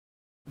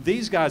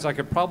these guys, I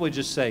could probably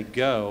just say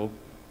go,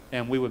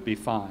 and we would be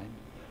fine.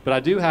 But I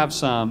do have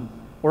some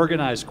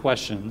organized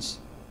questions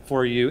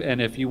for you,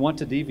 and if you want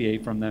to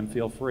deviate from them,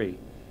 feel free.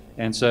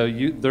 And so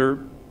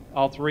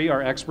all three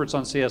are experts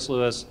on C.S.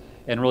 Lewis,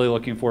 and really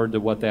looking forward to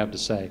what they have to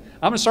say.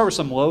 I'm going to start with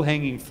some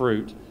low-hanging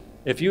fruit.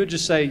 If you would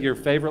just say your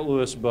favorite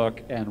Lewis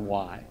book and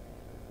why.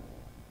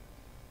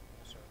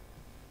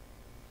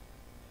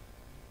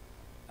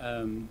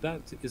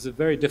 That is a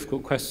very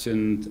difficult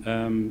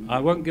question. I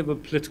won't give a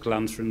political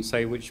answer and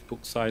say which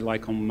books I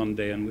like on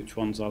Monday and which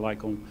ones I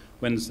like on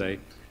Wednesday.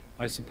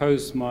 I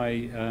suppose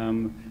my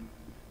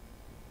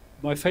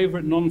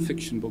favorite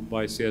non-fiction book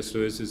by C.S.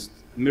 Lewis is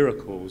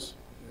Miracles.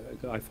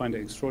 I find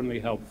it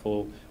extraordinarily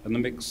helpful, and the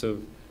mix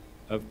of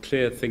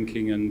clear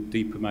thinking and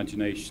deep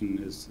imagination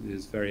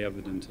is very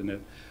evident in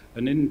it.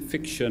 And in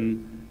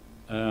fiction,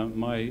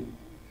 I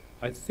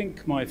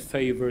think my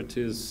favorite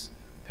is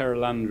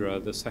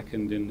Perelandra, the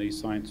second in the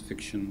science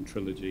fiction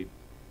trilogy.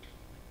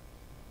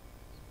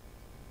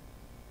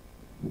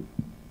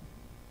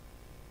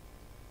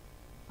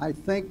 I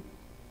think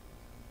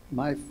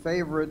my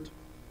favorite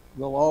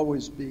will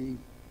always be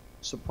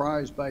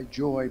Surprised by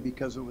Joy,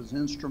 because it was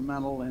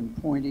instrumental in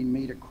pointing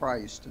me to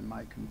Christ in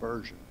my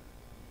conversion.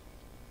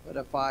 But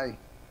to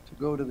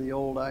go to the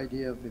old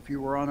idea of if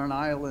you were on an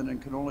island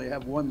and could only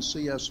have one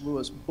C.S.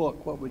 Lewis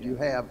book, what would you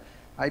have?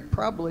 I'd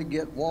probably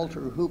get Walter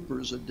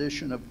Hooper's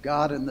edition of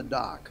God in the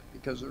Dock,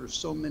 because there are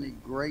so many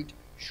great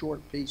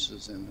short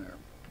pieces in there.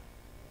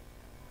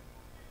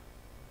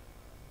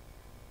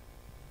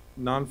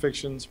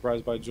 Nonfiction,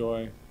 Surprised by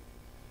Joy,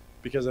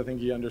 because I think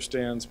he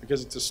understands,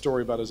 because it's a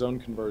story about his own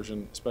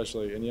conversion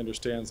especially, and he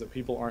understands that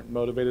people aren't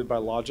motivated by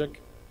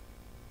logic,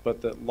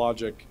 but that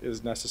logic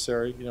is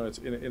necessary, it's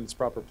in its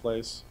proper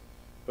place.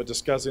 But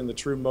discussing the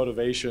true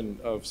motivation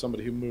of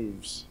somebody who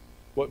moves,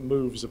 what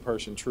moves a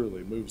person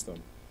truly, moves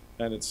them.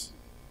 And it's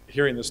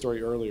hearing the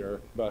story earlier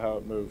about how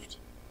it moved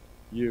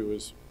you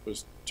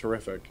was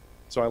terrific.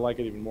 So I like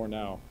it even more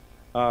now.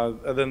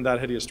 And then That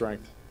Hideous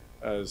Strength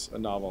as a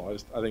novel.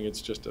 I think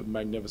it's just a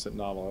magnificent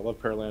novel. I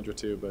love Perelandra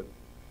too, but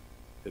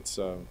it's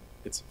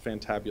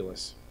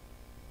fantabulous,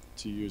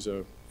 to use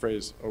a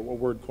phrase, a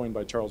word coined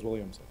by Charles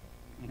Williams.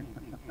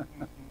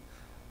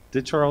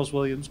 Did Charles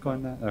Williams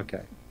coin that?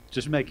 Okay,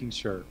 just making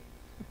sure.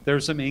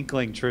 There's some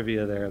inkling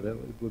trivia there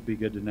that would be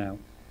good to know.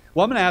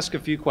 Well, I'm going to ask a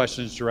few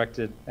questions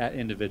directed at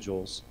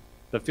individuals,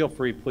 but feel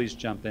free, please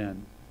jump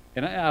in.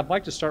 And I'd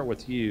like to start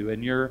with you.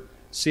 In your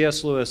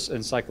C.S. Lewis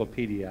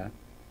encyclopedia,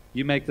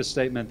 you make the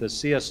statement that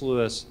C.S.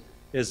 Lewis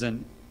is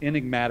an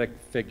enigmatic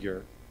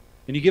figure,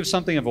 and you give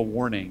something of a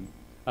warning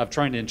of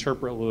trying to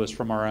interpret Lewis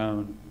from our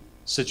own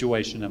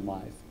situation in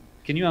life.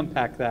 Can you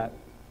unpack that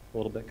a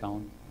little bit,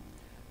 Colin?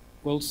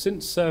 Well,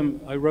 since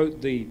I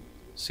wrote the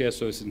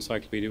C.S. Lewis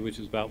encyclopedia, which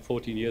was about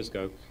 14 years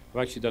ago,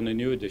 I've actually done a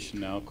new edition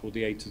now called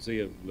The A to Z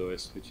of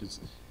Lewis, which is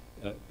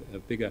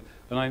bigger.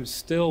 And I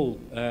still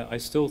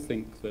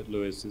think that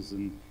Lewis is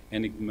an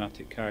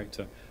enigmatic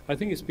character. I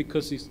think it's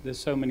because there's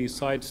so many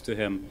sides to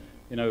him.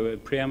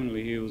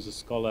 Preeminently he was a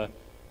scholar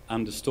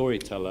and a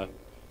storyteller.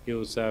 He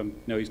was,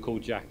 he's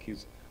called Jack.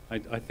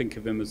 I think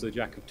of him as the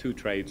Jack of two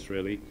trades,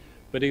 really.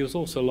 But he was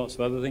also lots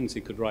of other things.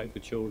 He could write for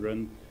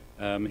children.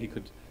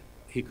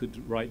 He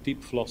could write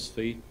deep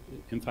philosophy.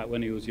 In fact,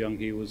 when he was young,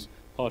 he was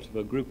part of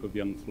a group of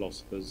young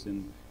philosophers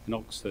in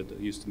Oxford that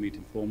used to meet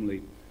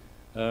informally.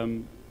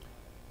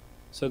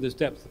 So there's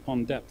depth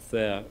upon depth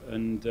there,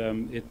 and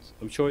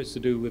I'm sure it's to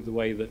do with the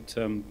way that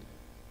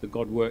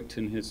God worked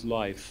in his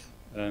life.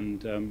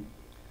 And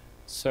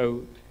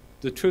so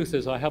the truth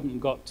is, I haven't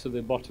got to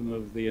the bottom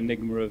of the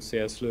enigma of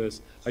C.S.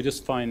 Lewis. I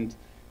just find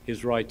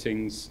his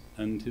writings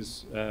and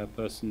his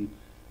person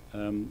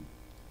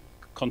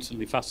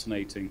constantly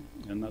fascinating,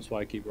 and that's why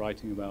I keep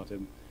writing about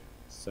him.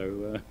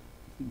 So,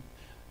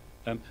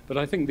 but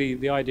I think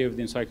the idea of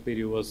the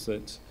encyclopedia was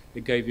that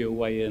it gave you a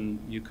way in.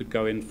 You could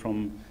go in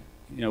from,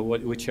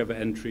 whichever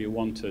entry you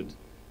wanted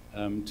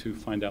to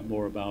find out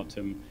more about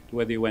him,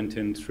 whether you went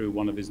in through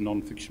one of his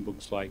non-fiction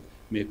books like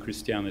Mere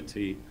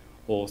Christianity,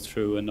 or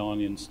through a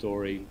Narnian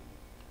story,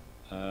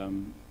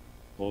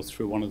 or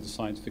through one of the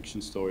science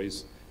fiction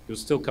stories. You'll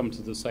still come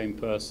to the same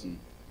person,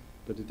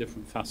 but a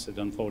different facet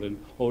unfolding.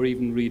 Or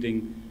even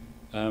reading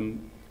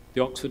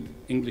the Oxford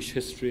English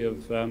History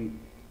of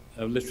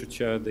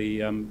Literature,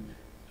 the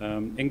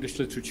English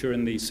literature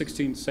in the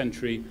 16th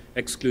century,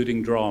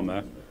 excluding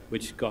drama,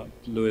 which got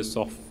Lewis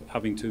off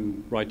having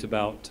to write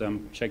about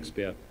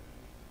Shakespeare.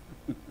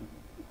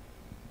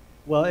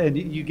 Well, and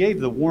you gave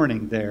the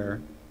warning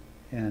there,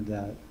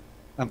 and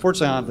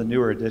unfortunately I don't have the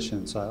newer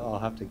edition, so I'll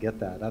have to get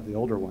that. I have the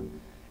older one.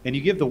 And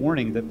you give the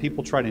warning that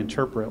people try to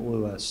interpret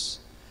Lewis.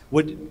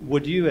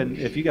 Would you, and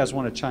if you guys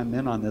want to chime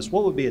in on this,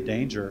 what would be a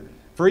danger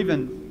for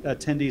even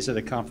attendees at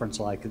a conference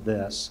like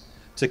this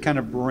to kind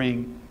of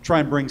try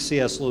and bring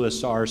C.S.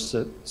 Lewis to our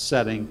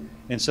setting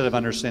instead of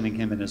understanding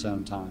him in his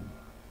own time?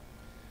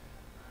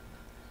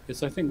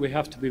 Yes, I think we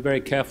have to be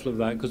very careful of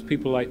that, because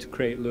people like to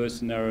create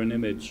Lewis in their own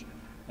image.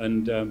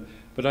 And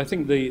but I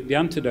think the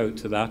antidote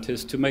to that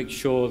is to make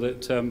sure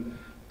that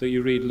that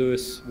you read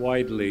Lewis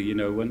widely. You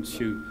know, once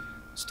you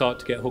start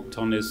to get hooked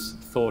on his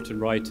thought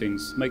and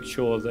writings, make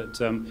sure that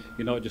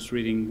you're not just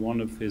reading one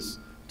of his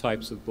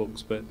types of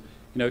books, but,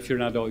 you know, if you're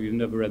an adult, you've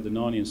never read the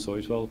Narnian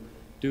stories, well,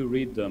 do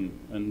read them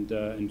and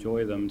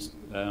enjoy them.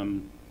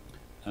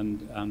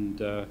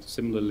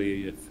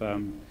 Similarly,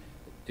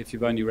 if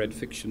you've only read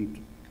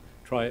fiction,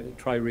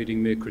 try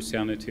reading Mere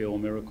Christianity or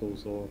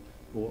Miracles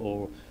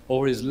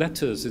or his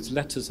letters. His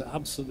letters are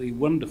absolutely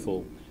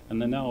wonderful,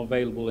 and they're now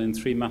available in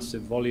 3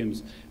 massive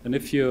volumes. And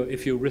if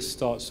your wrist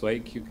starts to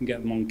ache, you can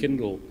get them on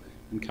Kindle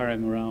and carry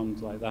them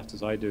around like that,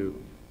 as I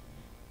do.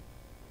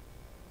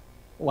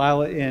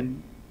 Lyle,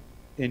 in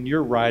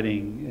your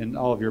writing, in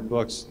all of your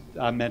books,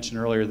 I mentioned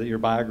earlier that your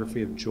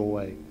biography of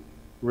joy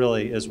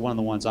really is one of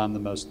the ones I'm the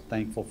most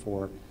thankful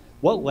for.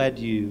 What led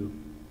you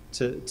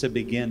to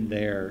begin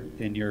there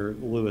in your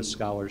Lewis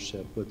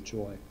scholarship with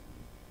joy?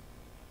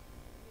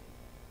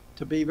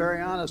 To be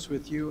very honest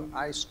with you,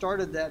 I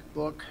started that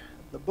book.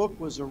 The book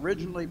was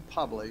originally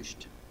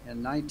published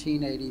in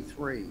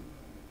 1983.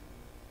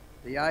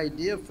 The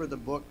idea for the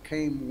book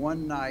came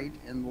one night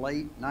in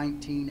late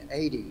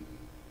 1980.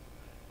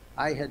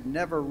 I had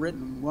never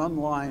written one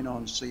line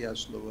on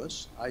C.S.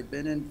 Lewis. I'd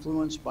been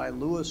influenced by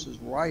Lewis's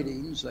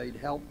writings. They'd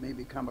helped me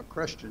become a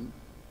Christian.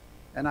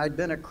 And I'd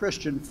been a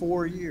Christian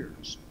 4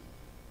 years.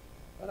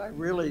 But I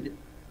really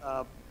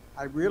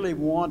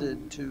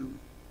wanted to,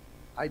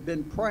 I'd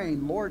been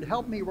praying, Lord,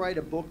 help me write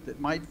a book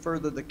that might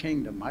further the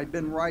kingdom. I'd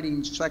been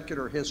writing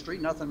secular history,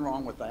 nothing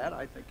wrong with that.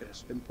 I think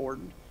it's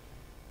important.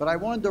 But I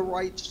wanted to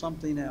write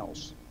something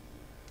else.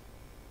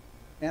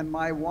 And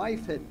my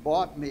wife had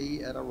bought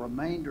me at a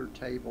remainder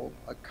table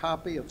a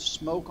copy of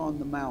Smoke on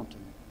the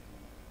Mountain,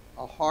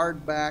 a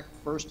hardback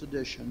first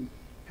edition.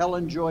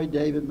 Helen Joy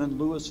Davidman,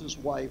 Lewis's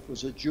wife,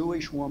 was a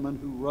Jewish woman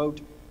who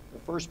wrote, the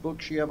first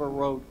book she ever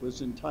wrote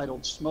was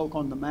entitled Smoke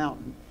on the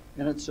Mountain,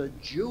 and it's a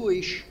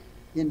Jewish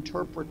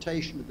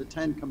interpretation of the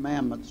 10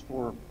 Commandments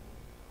for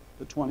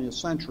the 20th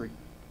century.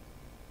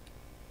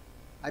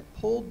 I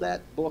pulled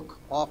that book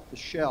off the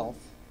shelf.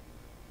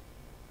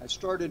 I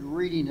started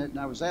reading it, and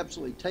I was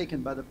absolutely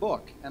taken by the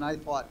book. And I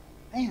thought,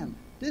 man,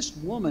 this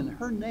woman,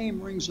 her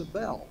name rings a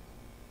bell.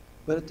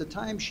 But at the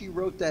time she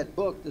wrote that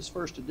book, this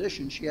first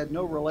edition, she had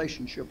no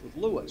relationship with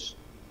Lewis.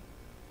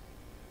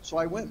 So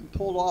I went and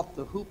pulled off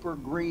the Hooper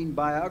Green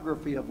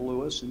biography of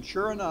Lewis, and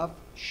sure enough,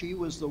 she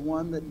was the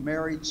one that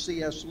married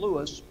C.S.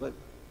 Lewis, but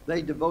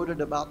they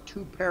devoted about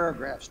 2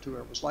 paragraphs to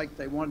her. It was like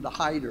they wanted to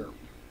hide her.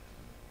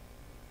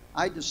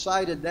 I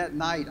decided that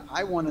night,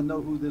 I want to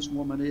know who this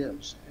woman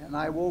is. And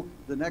I woke,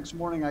 the next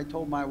morning I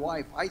told my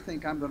wife, I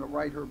think I'm going to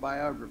write her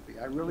biography.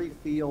 I really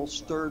feel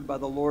stirred by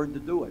the Lord to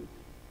do it.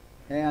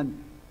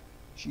 And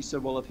she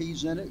said, well, if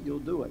he's in it, you'll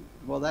do it.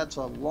 Well, that's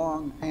a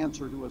long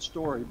answer to a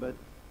story, but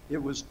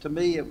it was, to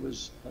me, it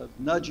was a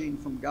nudging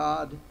from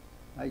God.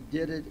 I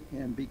did it,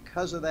 and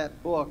because of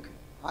that book,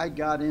 I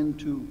got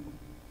into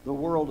the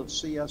world of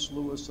C.S.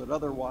 Lewis that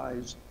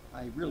otherwise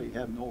I really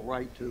have no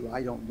right to.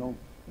 I don't know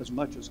as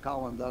much as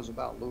Colin does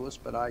about Lewis,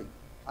 but I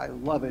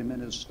love him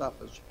and his stuff.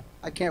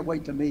 I can't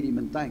wait to meet him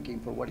and thank him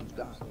for what he's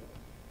done.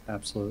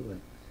 Absolutely.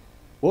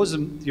 What was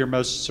your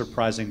most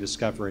surprising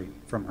discovery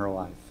from her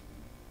life?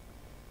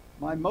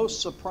 My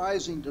most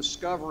surprising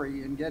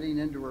discovery in getting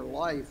into her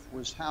life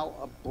was how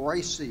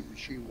abrasive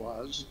she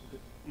was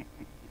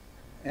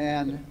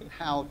and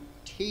how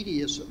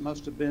tedious it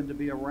must have been to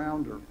be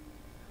around her.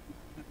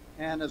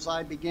 And as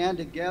I began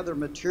to gather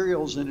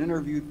materials and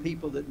interviewed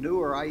people that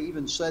knew her, I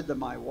even said to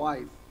my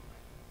wife,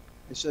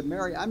 I said,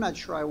 Mary, I'm not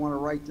sure I want to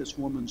write this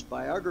woman's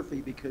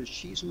biography because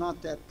she's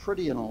not that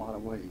pretty in a lot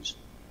of ways.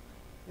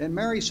 And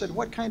Mary said,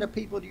 what kind of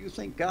people do you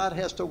think God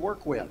has to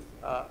work with?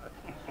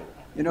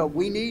 You know,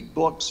 we need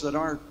books that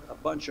aren't a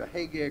bunch of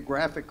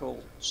hagiographical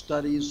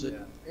studies that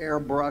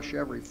airbrush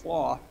every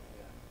flaw.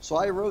 So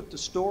I wrote the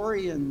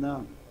story,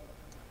 and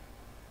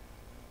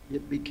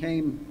it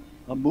became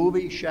a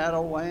movie,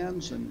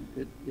 Shadowlands, and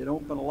it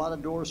opened a lot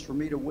of doors for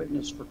me to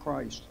witness for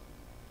Christ,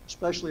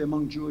 especially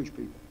among Jewish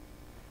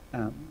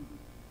people.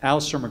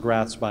 Alistair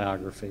McGrath's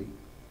biography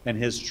and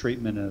his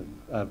treatment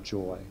of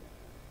joy.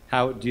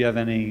 How do you have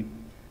any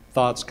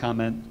thoughts,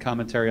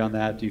 commentary on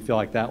that? Do you feel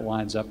like that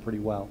lines up pretty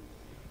well?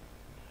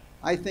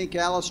 I think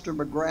Alistair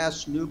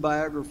McGrath's new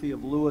biography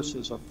of Lewis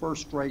is a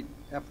first-rate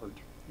effort.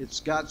 It's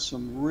got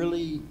some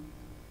really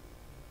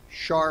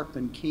sharp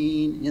and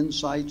keen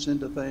insights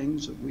into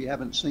things that we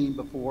haven't seen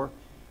before.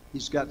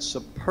 He's got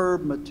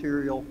superb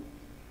material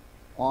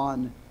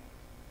on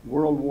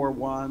World War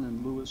I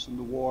and Lewis and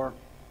the war.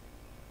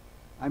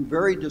 I'm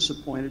very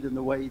disappointed in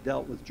the way he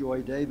dealt with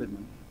Joy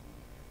Davidman.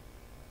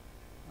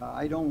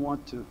 I don't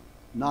want to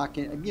knock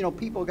in. You know,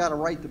 people got to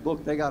write the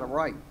book they got to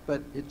write,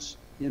 but it's,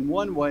 in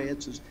one way,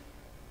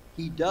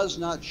 he does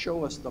not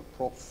show us the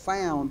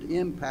profound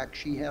impact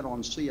she had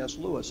on C.S.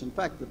 Lewis. In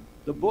fact,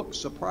 the book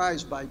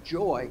Surprised by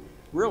Joy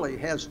really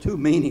has 2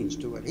 meanings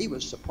to it. He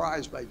was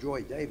surprised by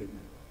Joy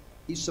Davidman.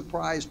 He's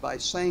surprised by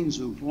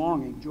Sainzu's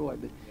longing joy,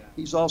 but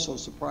he's also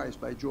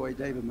surprised by Joy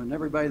Davidman.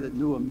 Everybody that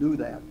knew him knew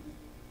that.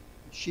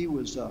 She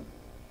was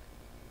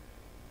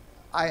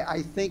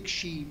I think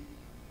she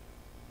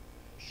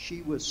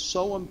was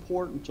so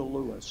important to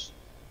Lewis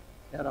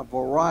at a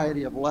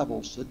variety of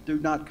levels that do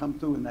not come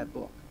through in that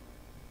book.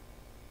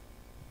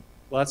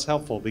 Well, that's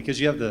helpful because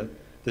you have the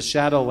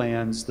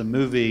Shadowlands, the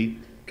movie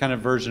kind of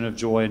version of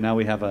Joy, and now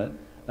we have a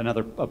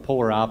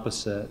polar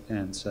opposite,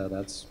 and so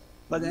that's.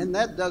 But and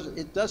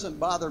it doesn't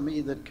bother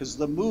me that because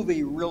the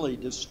movie really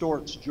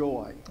distorts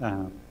Joy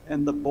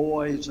and the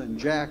boys and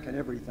Jack and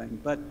everything,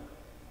 but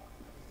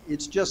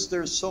it's just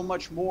there's so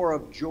much more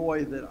of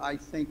Joy that I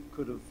think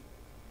could have.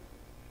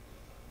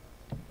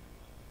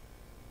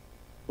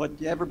 But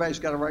everybody's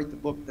got to write the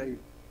book.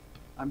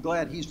 I'm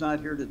glad he's not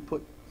here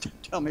to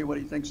tell me what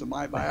he thinks of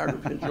my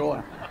biography of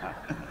Joy.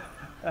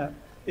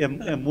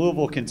 In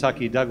Louisville,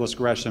 Kentucky, Douglas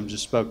Gresham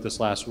just spoke this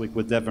last week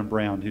with Devin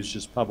Brown, who's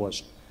just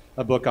published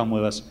a book on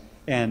Lewis.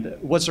 And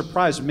what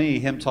surprised me,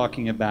 him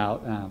talking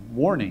about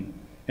Warney,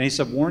 and he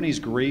said Warney's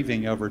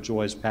grieving over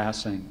Joy's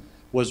passing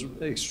was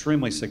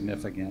extremely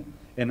significant.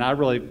 And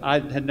I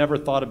had never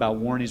thought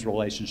about Warney's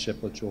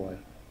relationship with Joy.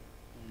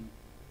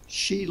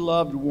 She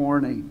loved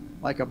Warney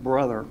like a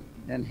brother,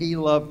 and he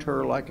loved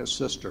her like a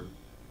sister.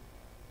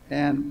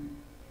 And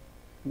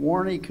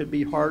Warney could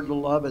be hard to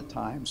love at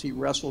times. He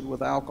wrestled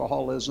with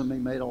alcoholism. He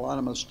made a lot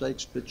of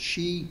mistakes, but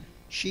she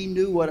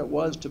knew what it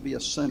was to be a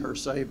sinner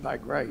saved by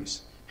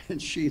grace.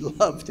 And she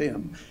loved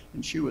him,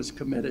 and she was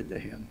committed to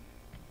him.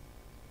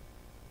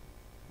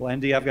 Well,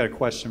 Andy, I've got a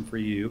question for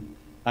you.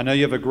 I know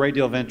you have a great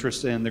deal of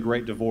interest in The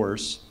Great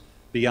Divorce,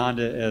 beyond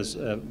it as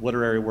a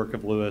literary work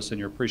of Lewis and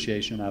your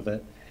appreciation of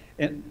it.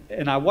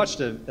 And I watched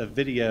a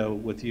video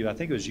with you, I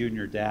think it was you and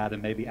your dad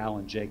and maybe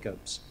Alan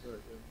Jacobs.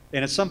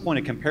 And at some point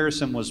a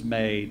comparison was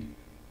made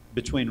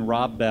between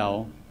Rob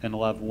Bell and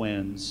Love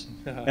Wins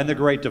and The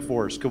Great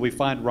Divorce. Could we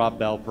find Rob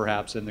Bell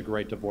perhaps in The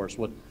Great Divorce?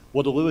 Would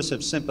Lewis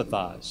have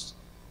sympathized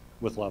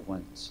with Love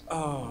Wins?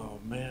 Oh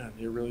man,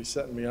 you're really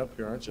setting me up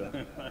here, aren't you?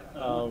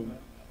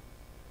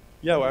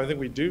 Yeah, well, I think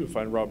we do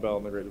find Rob Bell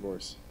in The Great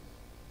Divorce.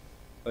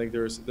 I think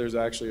there's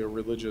actually a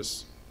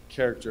religious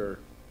character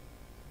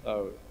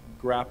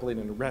grappling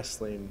and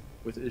wrestling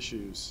with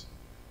issues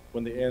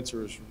when the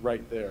answer is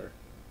right there,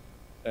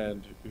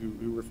 and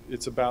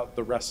it's about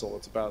the wrestle,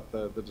 it's about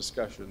the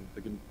discussion.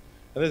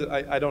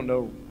 I don't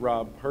know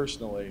Rob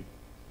personally,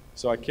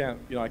 so I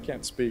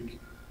can't speak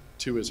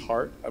to his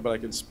heart, but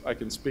I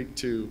can speak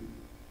to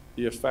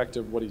the effect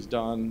of what he's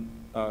done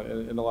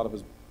in a lot of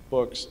his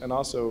books, and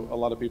also a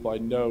lot of people I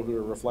know who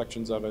are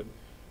reflections of it.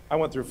 I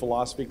went through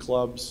philosophy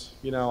clubs.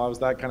 I was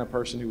that kind of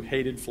person who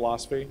hated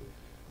philosophy,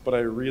 but I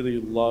really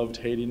loved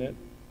hating it.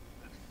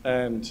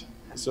 And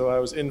so I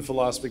was in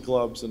philosophy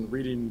clubs and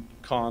reading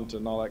Kant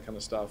and all that kind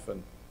of stuff.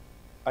 And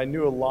I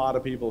knew a lot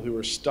of people who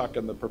were stuck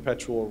in the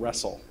perpetual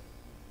wrestle,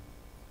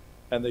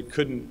 and they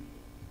couldn't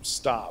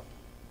stop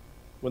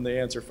when the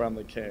answer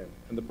finally came.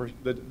 And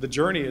the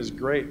journey is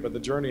great, but the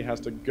journey has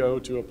to go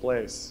to a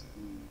place,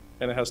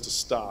 and it has to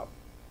stop.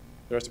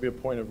 There has to be a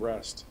point of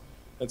rest.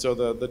 And so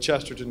the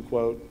Chesterton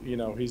quote,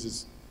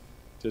 he's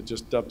to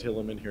just dovetail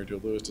him in here to a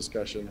Lewis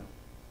discussion,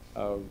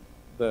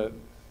 that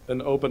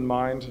an open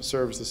mind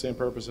serves the same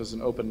purpose as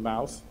an open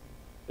mouth.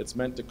 It's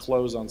meant to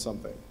close on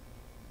something.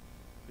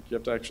 You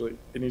have to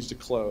it needs to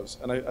close.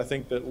 And I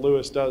think that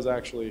Lewis does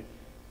actually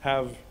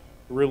have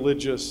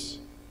religious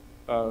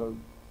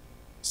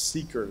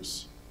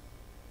seekers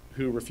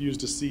who refuse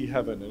to see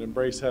heaven and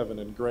embrace heaven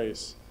and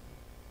grace,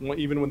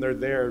 even when they're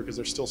there because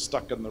they're still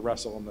stuck in the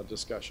wrestle and the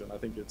discussion. I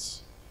think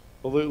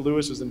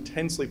Lewis is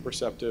intensely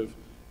perceptive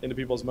into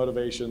people's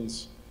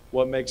motivations,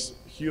 what makes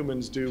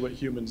humans do what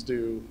humans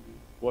do,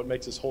 what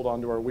makes us hold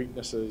on to our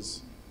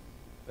weaknesses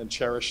and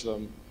cherish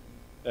them.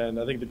 And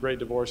I think The Great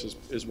Divorce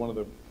is one of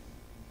the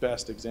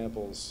best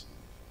examples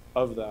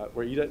of that,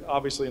 where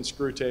obviously in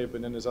Screwtape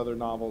and in his other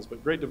novels,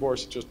 but Great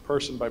Divorce is just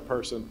person by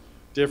person,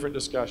 different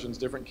discussions,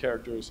 different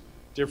characters,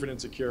 different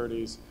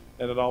insecurities,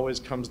 and it always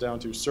comes down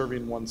to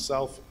serving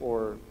oneself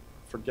or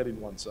forgetting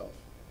oneself,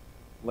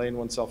 laying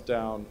oneself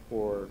down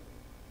or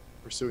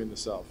pursuing the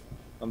self.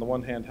 On the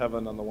one hand,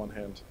 heaven, on the one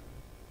hand,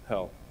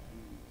 hell.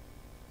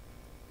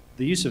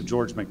 The use of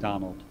George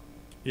MacDonald.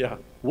 Yeah.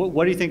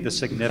 What do you think the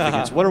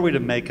significance, what are we to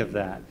make of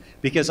that?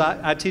 Because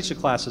I teach a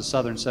class at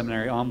Southern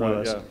Seminary on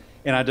Lewis,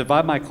 and I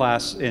divide my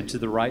class into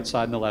the right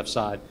side and the left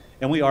side,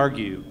 and we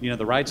argue.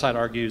 The right side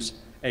argues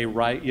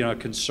a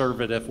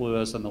conservative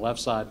Lewis, and the left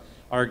side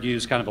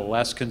argues kind of a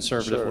less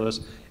conservative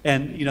Lewis.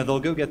 And, they'll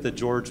go get the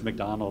George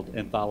MacDonald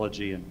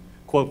anthology and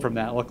quote from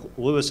that, look,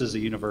 Lewis is a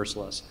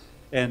universalist.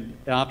 And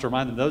I have to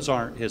remind them, those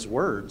aren't his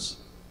words.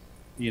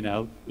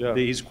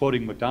 He's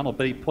quoting MacDonald,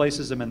 but he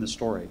places him in the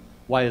story.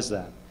 Why is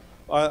that?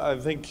 I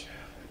think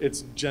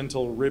it's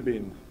gentle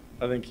ribbing.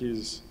 I think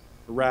he's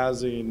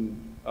razzing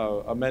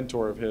a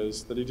mentor of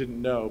his that he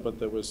didn't know, but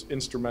that was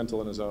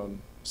instrumental in his own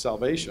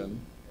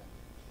salvation.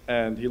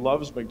 And he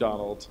loves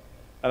MacDonald.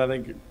 And I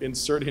think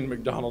inserting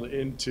MacDonald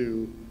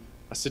into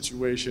a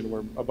situation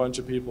where a bunch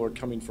of people are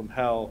coming from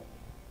hell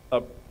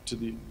up to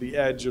the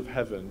edge of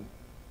heaven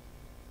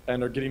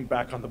and are getting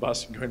back on the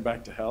bus and going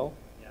back to hell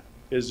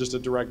is just a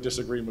direct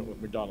disagreement with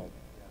MacDonald.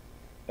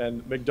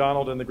 And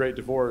MacDonald in The Great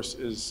Divorce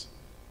is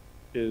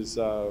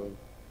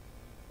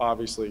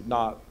obviously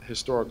not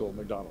historical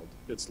MacDonald.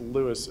 It's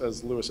Lewis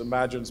as Lewis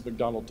imagines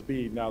MacDonald to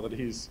be now that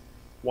he's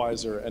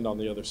wiser and on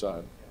the other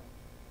side.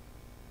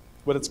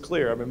 But it's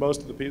clear. I mean,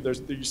 most of the people,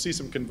 you see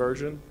some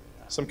conversion.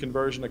 Some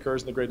conversion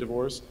occurs in The Great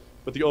Divorce,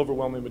 but the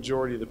overwhelming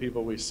majority of the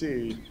people we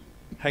see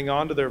hang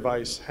on to their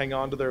vice, hang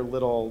on to their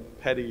little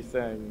petty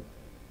thing,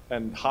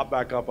 and hop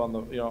back up on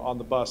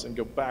the bus and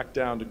go back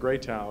down to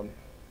Greytown.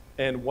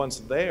 And once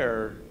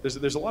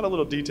there's a lot of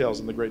little details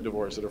in The Great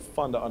Divorce that are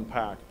fun to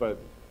unpack. But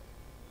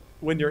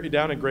when you're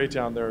down in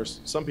Greytown, there's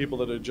some people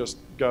that are just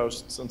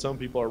ghosts, and some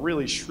people are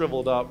really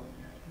shriveled up,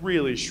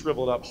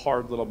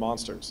 hard little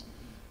monsters.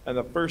 And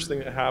the first thing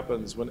that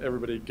happens when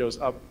everybody goes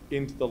up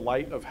into the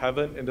light of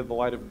heaven, into the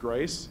light of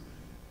grace,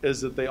 is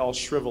that they all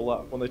shrivel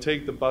up. When they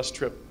take the bus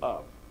trip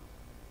up,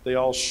 they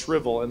all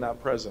shrivel in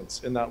that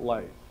presence, in that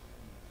light.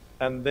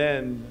 And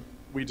then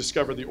we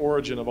discover the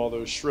origin of all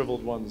those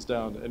shriveled ones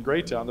down in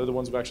Greytown. They're the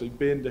ones who've actually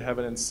been to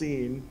heaven and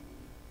seen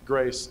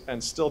grace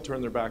and still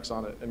turned their backs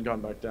on it and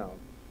gone back down.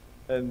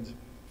 And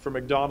for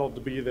MacDonald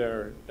to be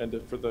there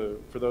and for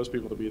those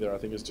people to be there, I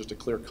think is just a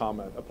clear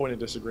comment, a point of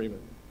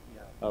disagreement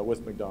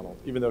with MacDonald,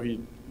 even though he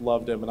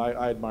loved him, and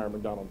I admire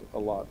MacDonald a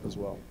lot as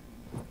well.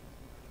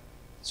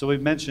 So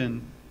we've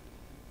mentioned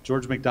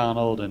George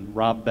MacDonald and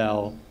Rob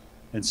Bell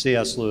and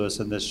C.S. Lewis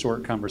in this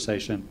short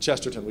conversation.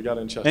 Chesterton, we got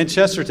in Chesterton. And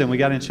Chesterton, we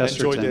got in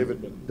Chesterton. And Joy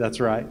Davidman. That's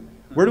right.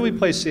 Where do we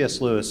place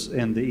C.S. Lewis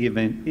in the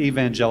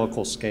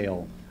evangelical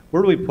scale?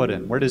 Where do we put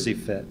him? Where does he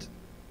fit?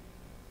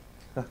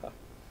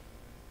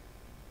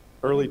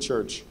 Early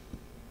church.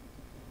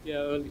 Yeah,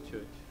 early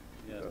church.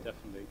 Yeah,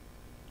 definitely.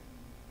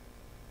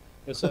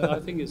 Yeah, so I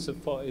think it's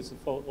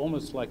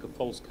almost like a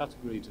false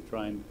category to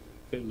try and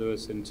fit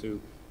Lewis into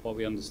what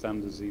we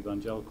understand as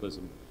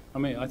evangelicalism. I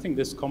mean, I think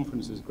this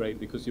conference is great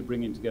because you're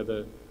bringing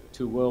together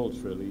two worlds,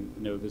 really. You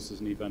know, this is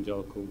an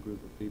evangelical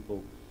group of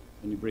people,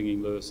 and you're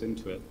bringing Lewis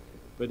into it.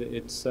 But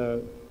it's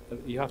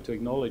you have to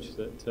acknowledge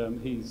that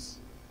he's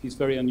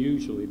very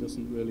unusual. He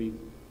doesn't really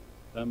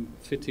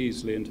fit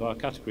easily into our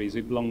categories.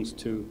 He belongs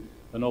to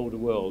an older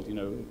world. You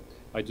know,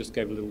 I just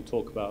gave a little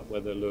talk about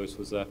whether Lewis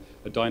was a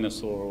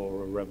dinosaur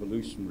or a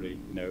revolutionary.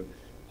 You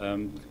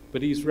know,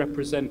 but he's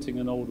representing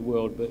an older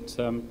world,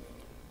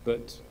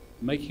 but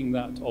making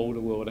that older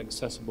world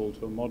accessible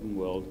to a modern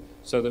world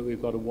so that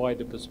we've got a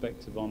wider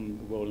perspective on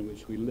the world in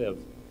which we live.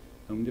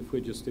 And if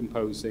we're just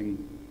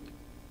imposing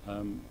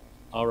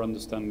our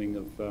understanding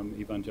of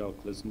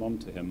evangelicalism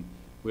onto him,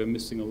 we're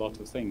missing a lot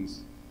of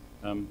things.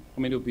 I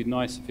mean, it would be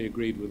nice if he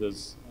agreed with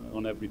us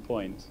on every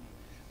point.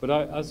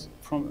 But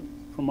from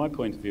my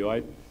point of view,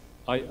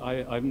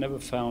 I've never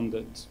found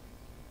that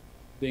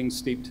being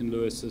steeped in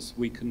Lewis has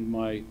weakened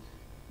my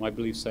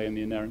belief, say, in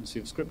the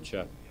inerrancy of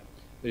Scripture.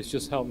 It's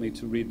just helped me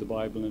to read the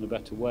Bible in a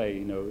better way,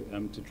 you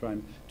know, to try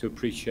and to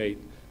appreciate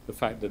the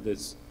fact that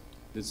there's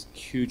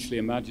hugely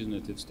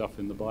imaginative stuff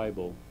in the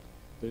Bible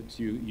that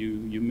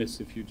you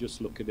miss if you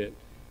just look at it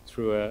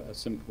through a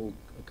simple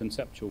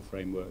conceptual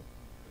framework.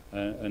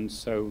 And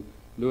so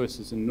Lewis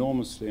has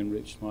enormously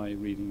enriched my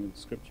reading of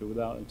the Scripture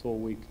without at all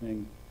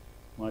weakening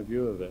my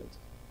view of it.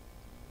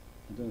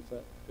 I don't know if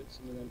that fits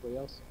in with anybody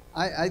else.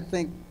 I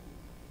think,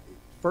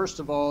 first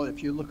of all,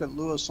 if you look at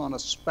Lewis on a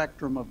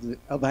spectrum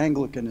of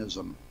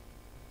Anglicanism,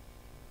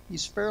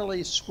 he's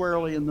fairly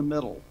squarely in the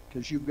middle,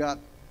 because you've got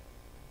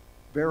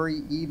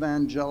very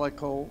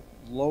evangelical,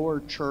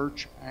 lower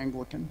church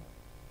Anglican,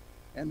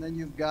 and then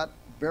you've got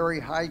very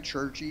high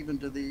church, even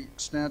to the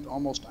extent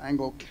almost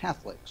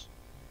Anglo-Catholics.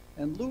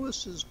 And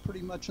Lewis is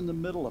pretty much in the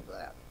middle of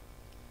that.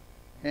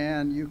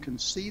 And you can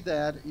see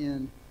that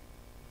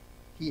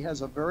he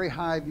has a very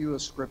high view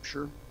of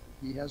Scripture.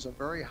 He has a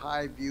very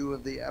high view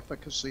of the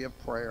efficacy of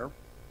prayer.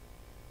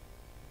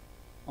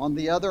 On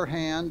the other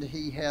hand,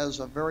 he has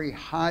a very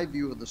high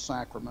view of the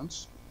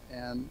sacraments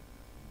and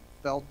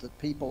felt that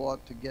people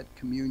ought to get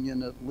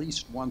communion at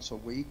least once a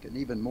week, and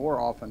even more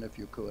often if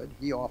you could.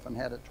 He often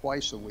had it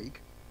twice a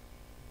week,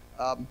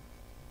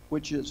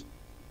 which is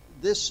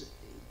this.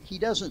 He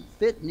doesn't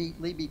fit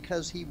neatly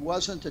because he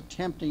wasn't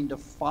attempting to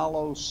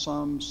follow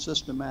some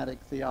systematic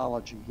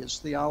theology. His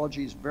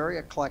theology is very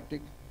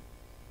eclectic.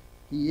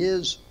 He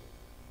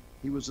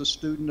was a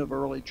student of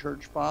early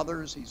church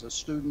fathers. He's a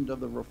student of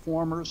the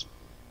reformers,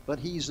 but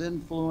he's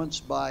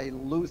influenced by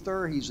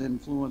Luther. He's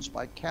influenced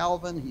by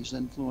Calvin. He's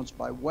influenced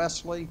by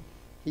Wesley.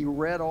 He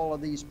read all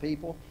of these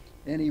people,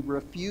 and he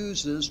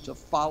refuses to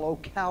follow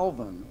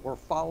Calvin or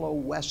follow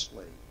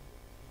Wesley.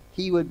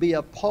 He would be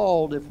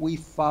appalled if we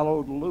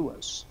followed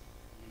Lewis.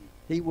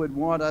 He would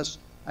want us,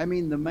 I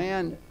mean, the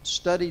man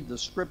studied the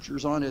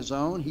Scriptures on his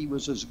own. He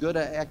was as good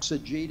an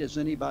exegete as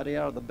anybody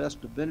out of the best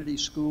divinity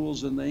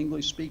schools in the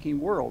English-speaking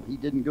world. He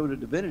didn't go to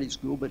divinity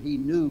school, but he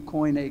knew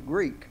Koine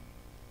Greek,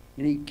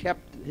 and he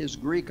kept his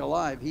Greek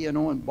alive. He and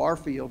Owen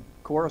Barfield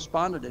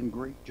corresponded in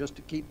Greek just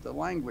to keep the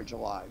language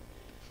alive.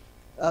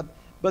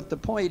 But the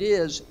point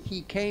is,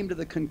 he came to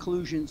the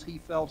conclusions he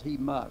felt he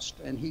must,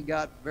 and he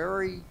got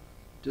very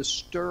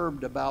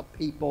disturbed about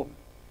people.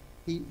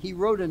 He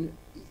wrote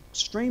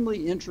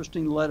extremely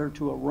interesting letter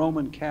to a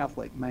Roman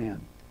Catholic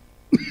man.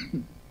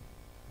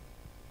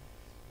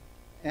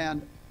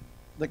 And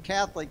the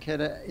Catholic had,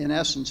 in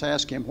essence,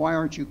 asked him, why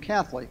aren't you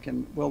Catholic?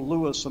 And, well,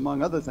 Lewis,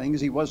 among other things,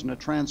 he wasn't a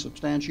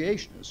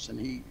transubstantiationist,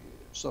 and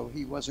so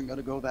he wasn't going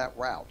to go that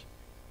route.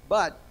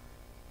 But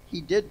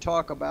he did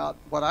talk about,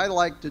 what I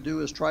like to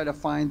do is try to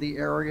find the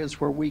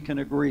areas where we can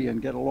agree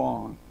and get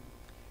along.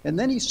 And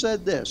then he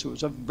said this, it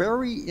was a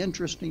very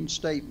interesting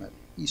statement.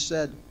 He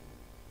said,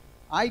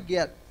 I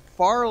get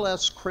far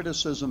less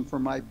criticism for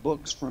my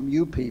books from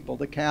you people,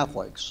 the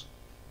Catholics,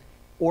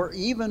 or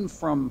even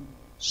from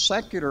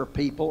secular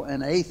people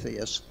and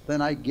atheists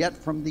than I get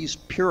from these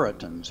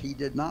Puritans. He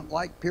did not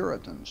like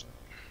Puritans.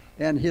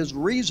 And his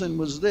reason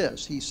was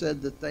this. He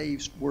said that they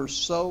were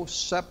so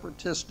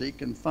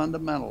separatistic and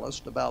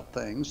fundamentalist about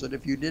things that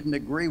if you didn't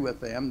agree with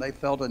them, they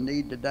felt a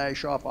need to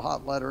dash off a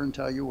hot letter and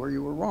tell you where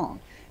you were wrong.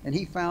 And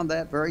he found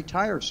that very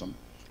tiresome.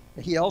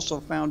 He also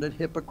found it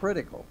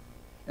hypocritical.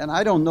 And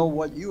I don't know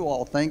what you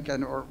all think,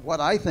 or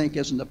what I think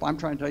isn't, I'm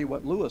trying to tell you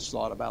what Lewis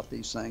thought about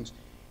these things.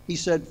 He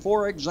said,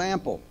 for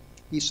example,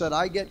 he said,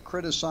 I get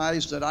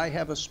criticized that I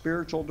have a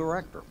spiritual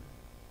director.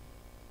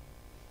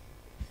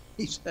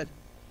 He said,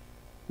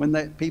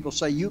 when people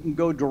say you can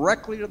go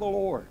directly to the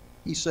Lord,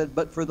 he said,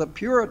 but for the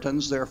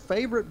Puritans, their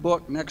favorite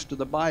book next to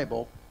the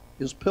Bible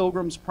is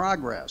Pilgrim's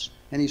Progress.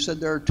 And he said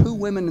there are 2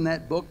 women in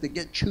that book that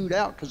get chewed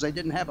out because they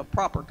didn't have a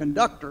proper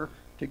conductor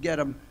to get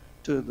them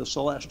to the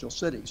celestial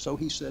city. So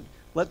he said,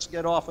 let's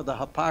get off of the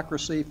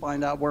hypocrisy,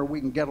 find out where we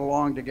can get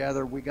along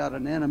together. We got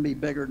an enemy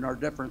bigger than our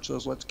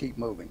differences. Let's keep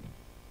moving.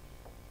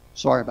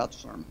 Sorry about the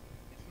sermon.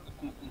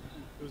 It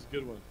was a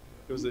good one.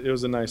 It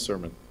was a nice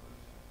sermon.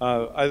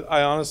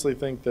 I honestly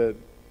think that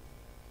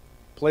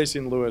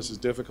placing Lewis is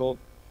difficult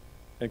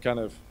and kind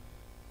of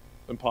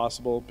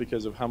impossible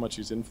because of how much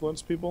he's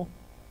influenced people.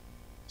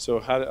 So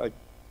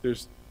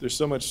there's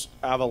so much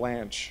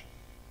avalanche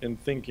in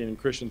thinking,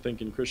 Christian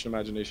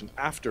imagination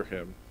after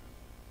him.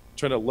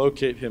 Trying to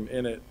locate him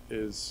in it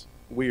is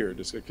weird.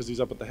 It's because he's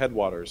up at the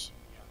headwaters.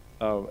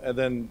 And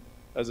then,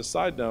 as a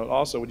side note,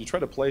 also when you try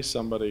to place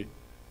somebody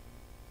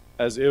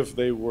as if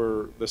they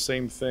were the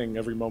same thing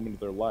every moment of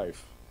their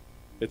life,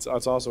 it's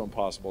also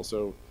impossible.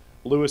 So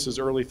Lewis's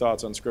early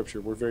thoughts on Scripture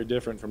were very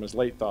different from his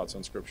late thoughts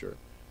on Scripture.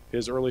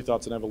 His early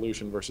thoughts on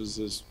evolution versus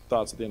his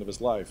thoughts at the end of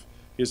his life.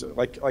 He's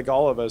like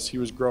all of us, he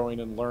was growing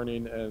and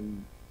learning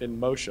and in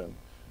motion.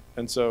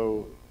 And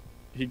so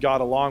he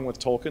got along with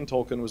Tolkien.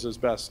 Tolkien was his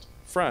best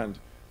friend.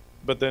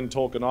 But then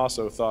Tolkien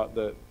also thought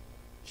that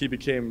he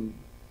became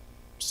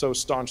so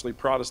staunchly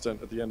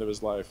Protestant at the end of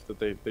his life that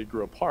they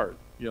grew apart.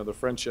 You know, the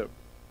friendship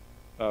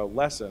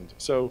lessened.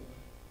 So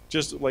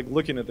just like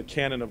looking at the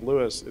canon of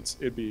Lewis,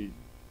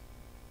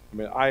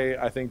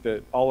 I think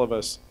that all of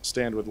us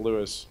stand with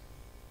Lewis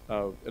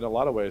in a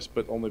lot of ways,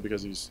 but only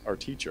because he's our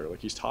teacher. Like,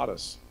 he's taught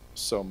us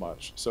so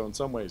much. So in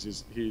some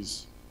ways,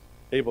 he's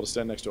able to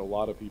stand next to a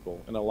lot of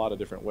people in a lot of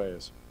different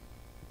ways.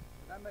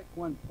 Can I make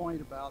one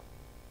point about,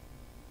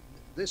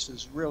 this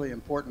is really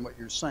important what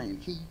you're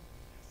saying.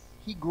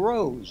 He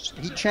grows,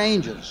 he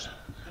changes.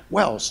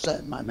 Well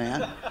said, my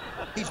man.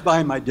 He's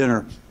buying my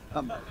dinner.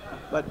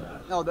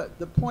 But no,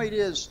 the point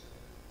is,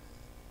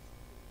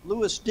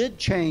 Lewis did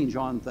change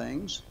on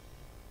things,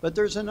 but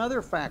there's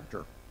another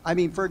factor. I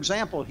mean, for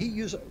example,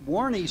 his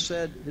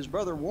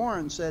brother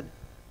Warren said,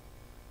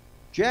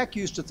 Jack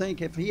used to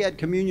think if he had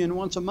communion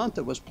once a month,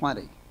 it was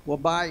plenty. Well,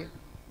 by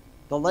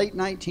the late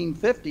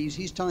 1950s,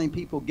 he's telling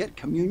people, get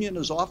communion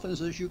as often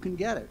as you can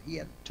get it. He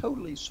had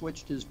totally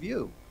switched his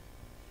view.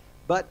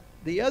 But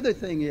the other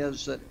thing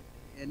is that,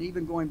 and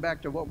even going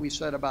back to what we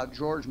said about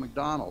George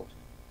MacDonald,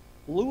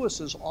 Lewis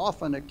is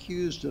often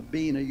accused of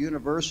being a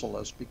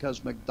universalist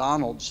because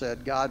MacDonald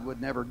said God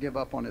would never give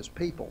up on his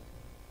people.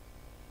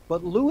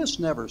 But Lewis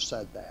never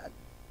said that.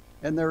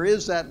 And there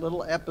is that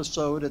little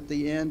episode at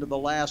the end of the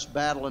last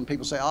battle, and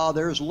people say, oh,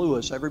 there's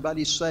Lewis,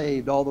 everybody's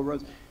saved, all the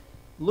roads.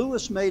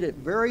 Lewis made it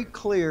very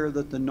clear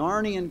that the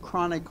Narnian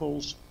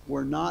Chronicles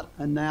were not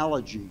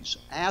analogies.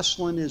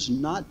 Aslan is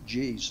not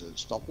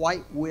Jesus. The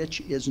White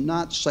Witch is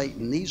not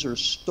Satan. These are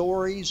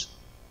stories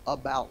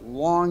about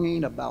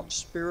longing, about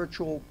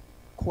spiritual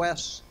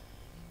quests.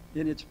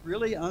 And it's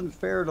really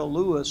unfair to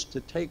Lewis to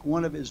take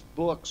one of his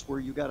books where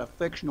you got a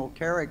fictional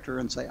character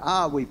and say,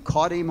 we've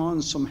caught him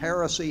on some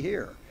heresy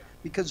here.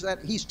 Because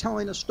he's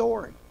telling a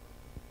story.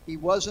 He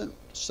wasn't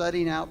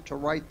setting out to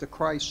write the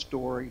Christ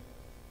story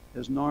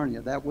as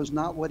Narnia. That was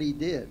not what he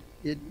did.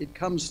 It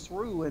comes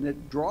through and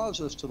it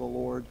draws us to the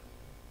Lord,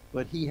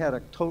 but he had a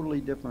totally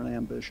different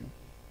ambition.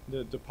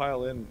 To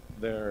pile in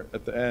there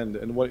at the end,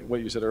 and what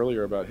you said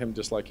earlier about him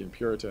disliking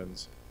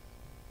Puritans,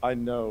 I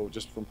know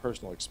just from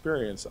personal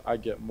experience, I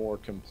get more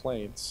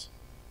complaints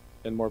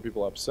and more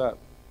people upset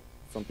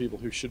from people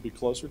who should be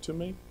closer to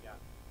me. Yeah.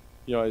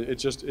 You know,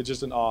 it's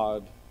just an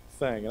odd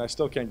thing, and I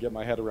still can't get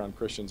my head around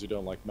Christians who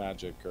don't like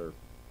magic, or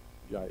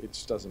it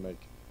just doesn't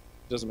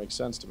make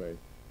sense to me.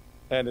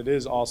 And it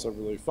is also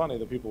really funny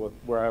that people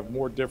where I have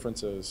more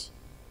differences,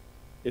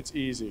 it's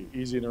easy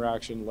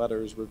interaction,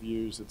 letters,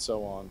 reviews, and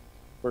so on,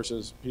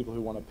 versus people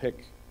who want to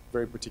pick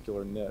very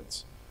particular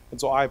nits. And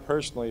so I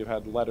personally have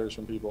had letters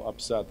from people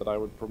upset that I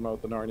would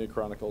promote the Narnia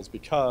Chronicles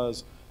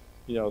because,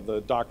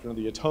 the doctrine of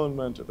the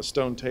atonement or the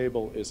stone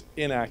table is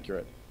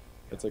inaccurate.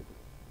 It's like,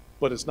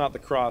 but it's not the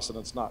cross and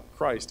it's not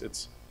Christ.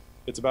 It's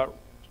about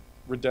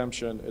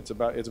redemption. It's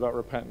about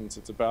repentance.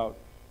 It's about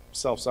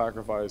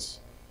self-sacrifice.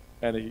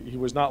 And he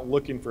was not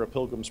looking for a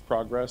Pilgrim's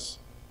Progress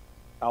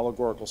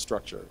allegorical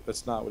structure.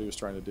 That's not what he was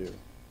trying to do.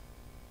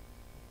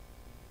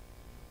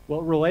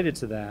 Well, related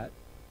to that,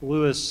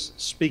 Lewis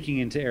speaking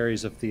into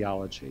areas of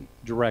theology,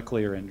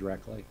 directly or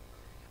indirectly.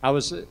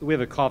 We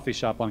have a coffee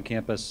shop on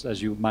campus,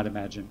 as you might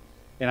imagine,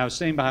 and I was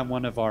sitting behind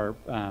one of our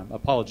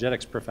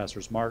apologetics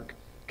professors, Mark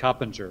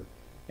Coppinger,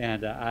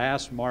 and I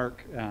asked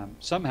Mark,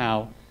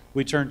 somehow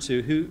we turned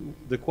to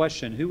the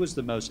question, who was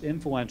the most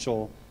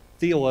influential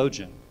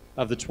theologian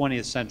of the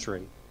 20th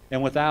century?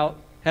 And without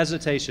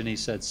hesitation, he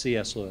said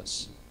C.S.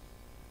 Lewis.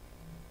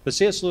 But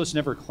C.S. Lewis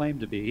never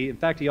claimed to be. In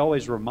fact, he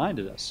always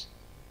reminded us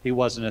he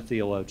wasn't a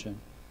theologian.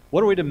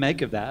 What are we to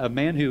make of that? A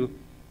man who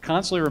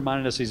constantly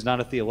reminded us he's not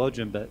a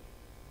theologian, but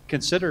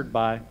considered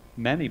by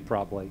many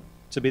probably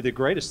to be the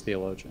greatest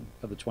theologian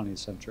of the 20th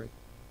century.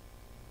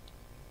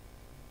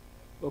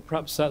 Well,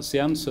 perhaps that's the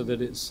answer,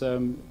 that it's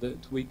that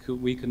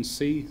we can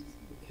see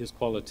his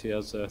quality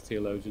as a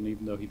theologian,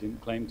 even though he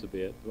didn't claim to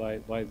be it,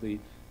 by the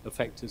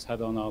effect it's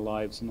had on our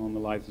lives and on the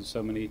lives of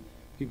so many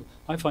people.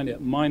 I find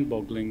it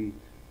mind-boggling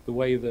the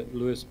way that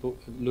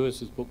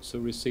Lewis's books are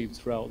received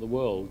throughout the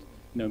world.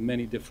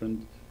 Many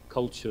different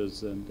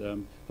cultures,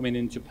 and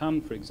in Japan,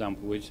 for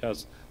example, which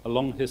has a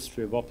long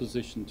history of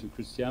opposition to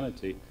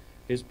Christianity,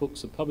 his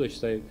books are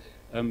published.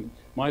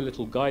 My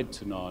Little Guide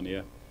to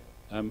Narnia,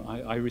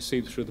 I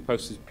received through the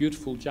post this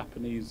beautiful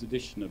Japanese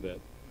edition of it,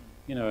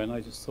 and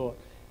I just thought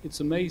it's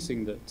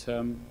amazing that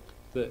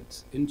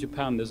in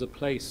Japan there's a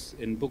place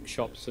in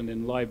bookshops and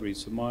in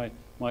libraries for my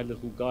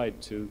Little Guide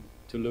to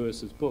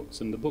Lewis's books,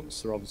 and the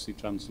books are obviously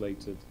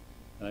translated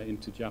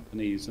into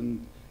Japanese,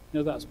 and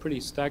that's pretty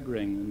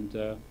staggering,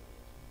 and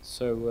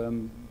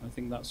so I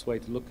think that's the way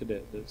to look at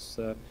it. That's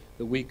that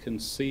we can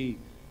see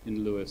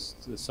in Lewis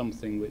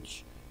something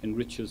which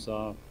enriches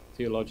our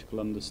theological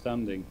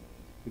understanding,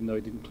 even though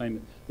he didn't claim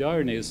it. The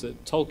irony is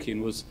that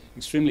Tolkien was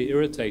extremely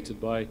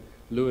irritated by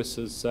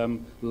Lewis's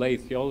lay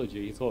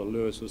theology. He thought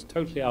Lewis was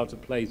totally out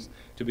of place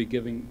to be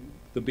giving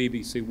the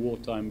BBC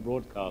wartime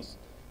broadcast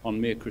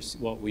on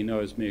what we know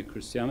as mere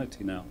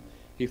Christianity now.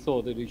 He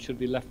thought that it should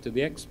be left to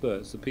the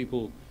experts, the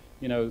people,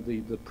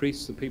 the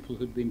priests, the people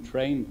who'd been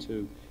trained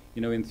to,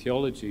 in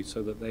theology,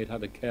 so that they'd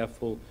had a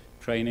careful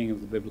training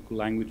of the biblical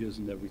languages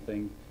and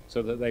everything,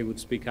 so that they would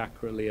speak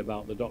accurately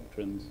about the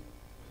doctrines.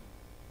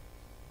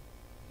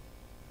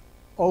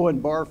 Owen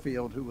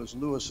Barfield, who was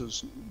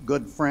Lewis's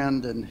good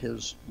friend and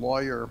his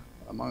lawyer,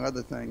 among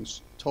other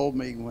things, told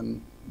me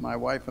when my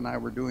wife and I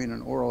were doing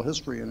an oral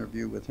history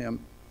interview with him,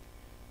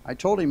 I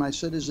told him, I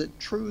said, is it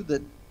true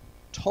that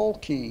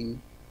Tolkien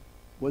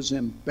was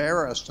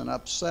embarrassed and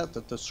upset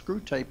that the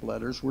Screwtape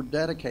Letters were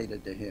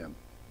dedicated to him?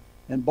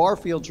 And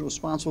Barfield's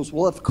response was,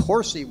 well, of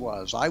course he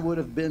was. I would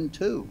have been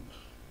too.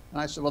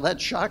 And I said, well, that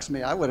shocks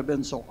me. I would have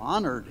been so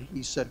honored.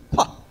 He said,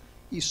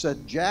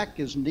 Jack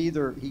is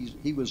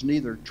he was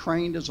neither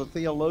trained as a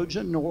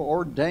theologian nor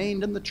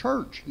ordained in the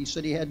church. He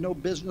said he had no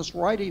business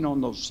writing on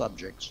those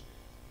subjects.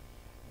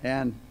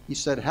 And he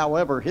said,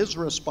 however, his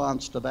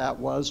response to that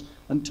was,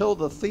 until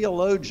the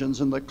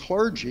theologians and the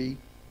clergy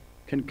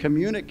can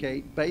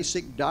communicate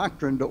basic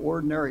doctrine to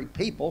ordinary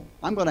people,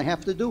 I'm going to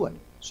have to do it.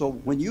 So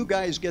when you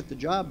guys get the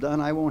job done,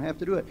 I won't have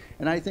to do it.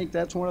 And I think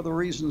that's one of the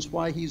reasons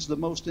why he's the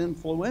most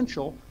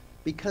influential,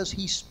 because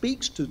he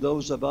speaks to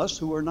those of us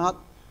who are not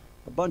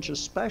a bunch of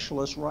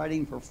specialists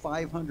writing for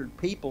 500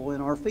 people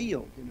in our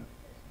field.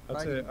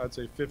 I'd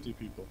say 50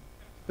 people.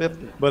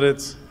 50. But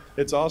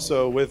it's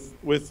also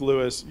with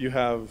Lewis, you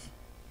have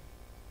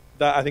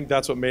that. I think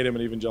that's what made him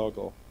an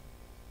evangelical.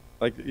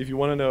 Like, if you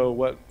want to know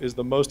what is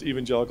the most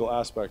evangelical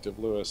aspect of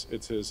Lewis,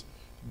 it's his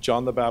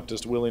John the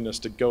Baptist willingness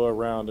to go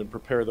around and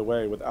prepare the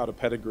way without a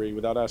pedigree,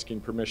 without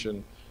asking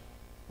permission,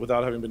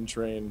 without having been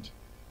trained.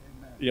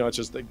 Amen. It's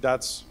just like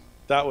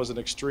that was an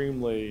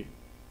extremely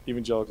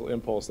evangelical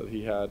impulse that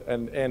he had,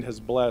 and has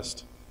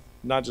blessed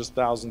not just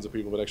thousands of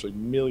people, but actually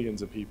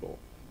millions of people,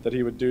 that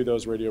he would do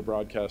those radio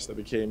broadcasts that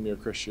became Mere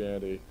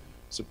Christianity.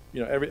 So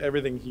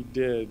everything he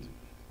did,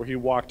 where he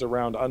walked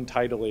around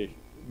untidily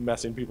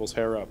messing people's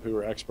hair up who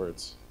were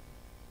experts,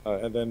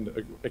 and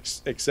then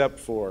except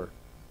for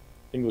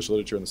English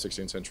literature in the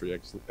 16th century,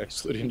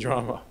 excluding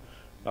drama,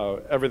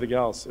 everything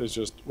else is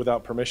just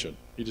without permission.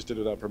 He just did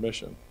it without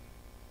permission.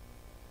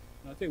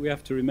 I think we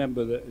have to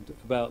remember that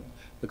about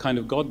the kind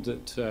of God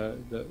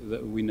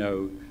that we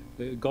know.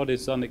 God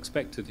is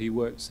unexpected. He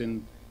works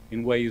in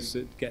ways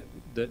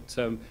that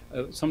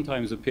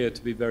sometimes appear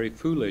to be very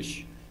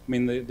foolish. I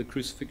mean, the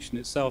crucifixion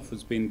itself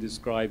has been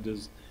described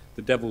as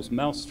the devil's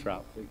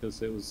mousetrap,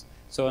 because it was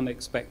so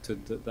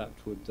unexpected that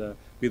would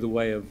be the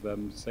way of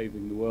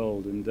saving the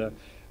world,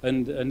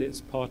 and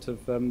it's part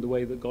of the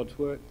way that God's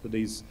worked, that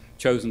He's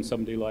chosen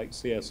somebody like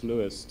C.S.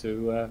 Lewis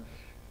to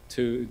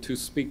to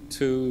speak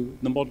to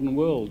the modern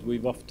world.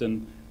 We've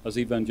often, as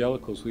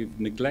evangelicals, we've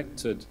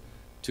neglected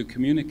to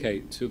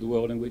communicate to the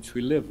world in which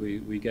we live.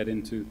 We get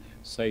into,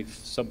 say,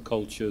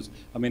 subcultures.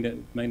 I mean, it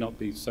may not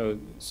be so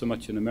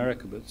much in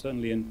America, but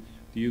certainly in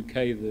the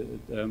UK,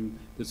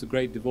 there's a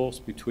great divorce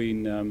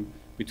between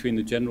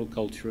the general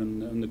culture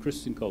and the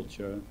Christian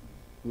culture,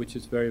 which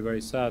is very,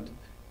 very sad.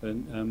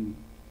 And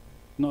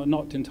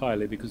not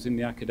entirely, because in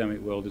the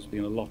academic world, there's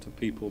been a lot of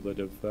people that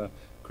have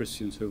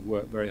Christians who have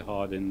worked very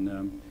hard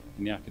in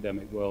the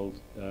academic world,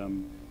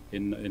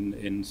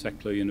 in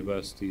secular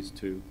universities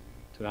to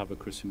have a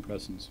Christian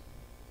presence.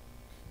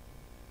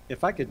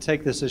 If I could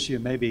take this issue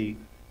maybe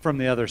from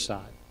the other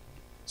side.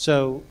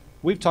 So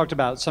we've talked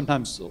about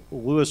sometimes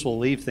Lewis will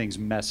leave things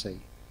messy.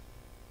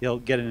 He'll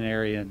get in an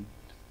area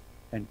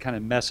and kind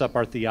of mess up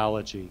our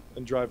theology.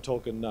 And drive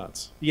Tolkien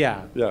nuts.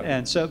 Yeah. Yeah.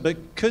 And so,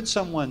 but could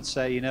someone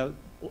say, that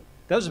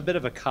was a bit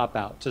of a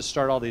cop-out to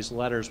start all these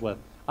letters with,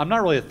 I'm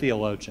not really a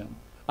theologian.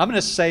 I'm going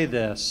to say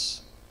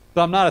this,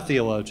 but I'm not a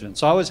theologian.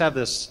 So I always have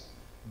this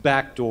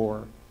back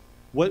door.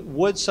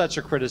 Would such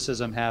a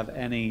criticism have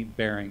any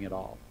bearing at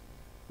all?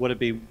 Would it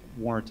be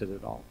warranted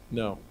at all?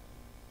 No.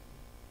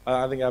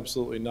 I think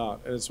absolutely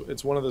not. And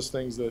it's one of those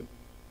things that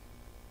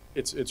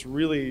it's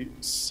really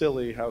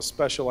silly how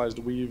specialized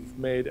we've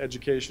made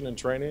education and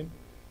training,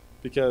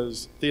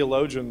 because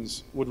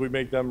theologians, would we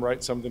make them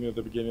write something at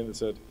the beginning that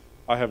said,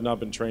 I have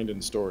not been trained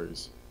in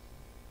stories?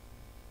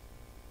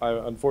 I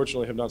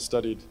unfortunately have not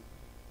studied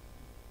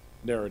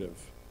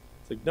narrative.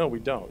 It's like, no, we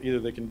don't. Either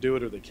they can do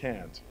it or they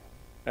can't.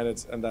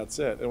 And that's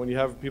it. And when you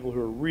have people who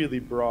are really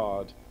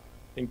broad,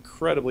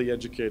 incredibly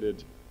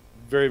educated,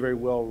 very, very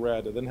well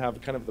read, and then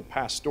have kind of the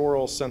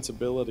pastoral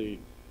sensibility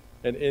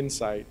and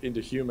insight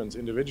into humans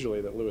individually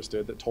that Lewis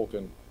did, that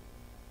Tolkien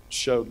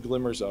showed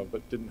glimmers of,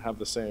 but didn't have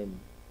the same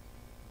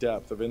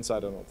depth of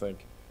insight, I don't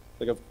think.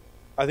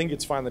 I think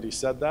it's fine that he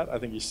said that. I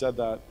think he said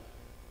that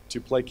to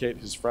placate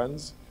his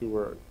friends who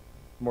were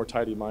more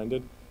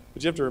tidy-minded.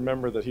 But you have to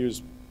remember that he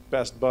was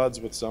best buds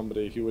with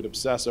somebody who would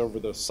obsess over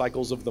the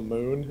cycles of the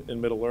moon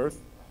in Middle-earth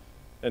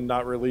and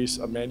not release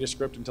a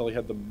manuscript until he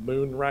had the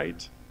moon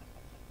right.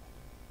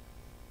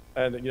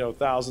 And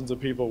thousands of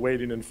people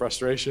waiting in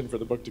frustration for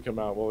the book to come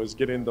out. Well, he's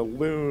getting the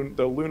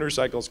lunar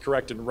cycles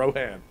correct in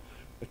Rohan.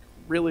 Like,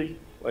 really?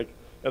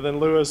 And then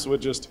Lewis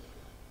would just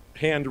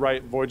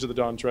handwrite Voyage of the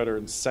Dawn Treader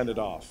and send it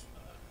off.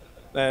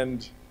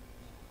 And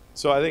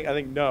so I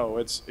think no,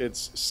 it's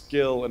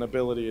skill and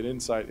ability and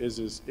insight is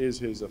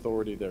his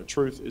authority there.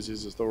 Truth is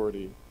his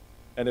authority.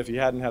 And if he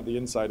hadn't had the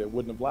insight, it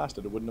wouldn't have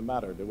lasted. It wouldn't have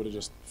mattered. It would have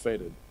just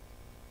faded.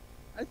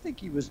 I think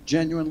he was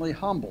genuinely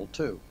humble,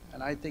 too.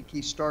 And I think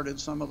he started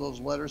some of those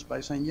letters by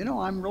saying,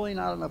 I'm really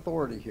not an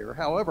authority here.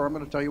 However, I'm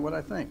going to tell you what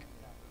I think.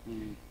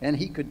 Mm-hmm. And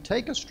he could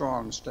take a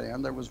strong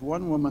stand. There was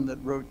one woman that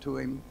wrote to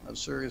him a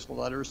series of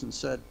letters and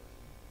said,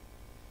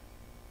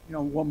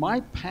 well,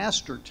 my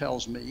pastor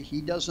tells me he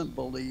doesn't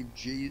believe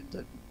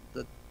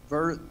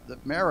that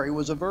Mary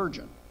was a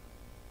virgin.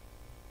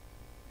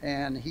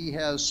 And he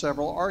has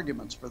several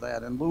arguments for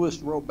that. And Lewis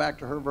wrote back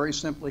to her very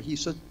simply. He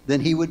said,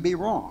 then he would be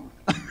wrong.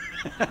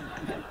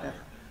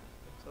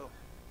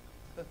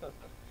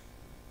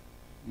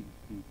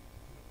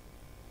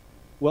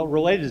 Well,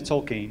 related to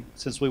Tolkien,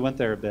 since we went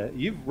there a bit,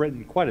 you've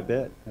written quite a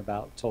bit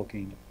about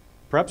Tolkien,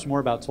 perhaps more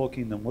about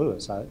Tolkien than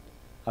Lewis.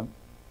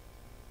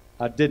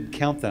 I did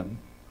count them.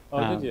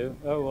 Oh, did you?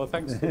 Oh, well,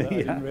 thanks for that. I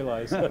didn't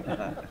realize. Talk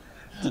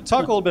a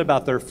little bit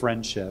about their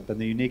friendship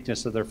and the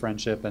uniqueness of their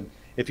friendship, and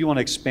if you want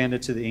to expand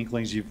it to the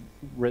Inklings, you've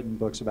written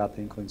books about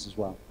the Inklings as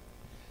well.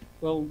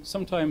 Well,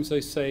 sometimes I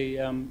say,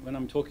 when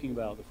I'm talking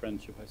about the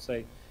friendship, I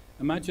say,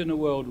 imagine a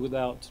world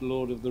without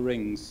Lord of the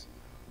Rings,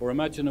 or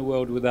imagine a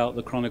world without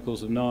the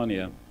Chronicles of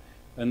Narnia.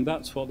 And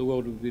that's what the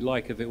world would be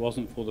like if it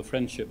wasn't for the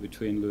friendship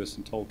between Lewis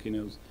and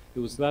Tolkien. It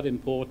was that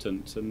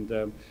important.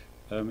 And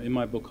in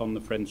my book on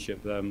the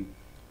friendship, The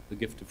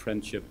Gift of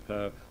Friendship,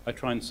 I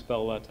try and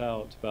spell that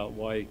out about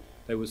why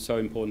they were so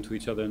important to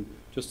each other. And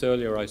just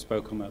earlier I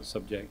spoke on that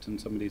subject,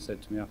 and somebody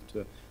said to me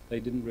after, they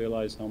didn't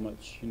realize how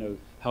much,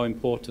 how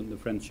important the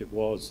friendship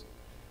was.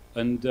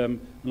 And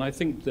I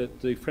think that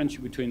the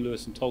friendship between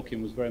Lewis and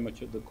Tolkien was very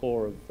much at the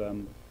core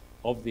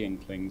of the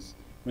Inklings.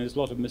 I mean, there's a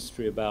lot of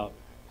mystery about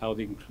how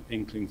the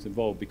Inklings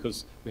evolved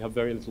because we have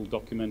very little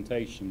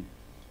documentation.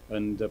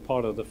 And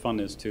part of the fun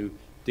is to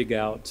dig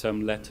out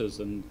letters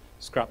and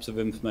scraps of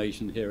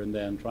information here and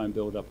there and try and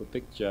build up a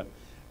picture.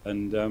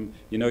 And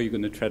you're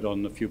going to tread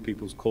on a few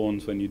people's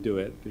corns when you do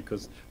it,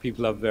 because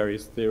people have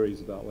various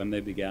theories about when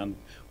they began,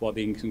 what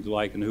the Inklings were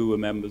like, and who were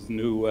members and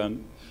who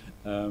weren't.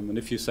 And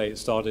if you say it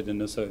started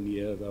in a certain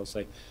year, they'll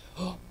say,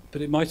 oh,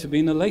 but it might have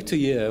been a later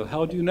year.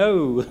 How do you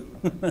know?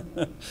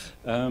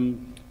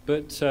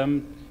 But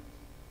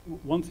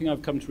one thing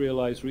I've come to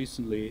realize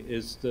recently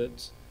is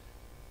that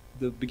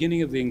the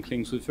beginning of the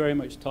Inklings was very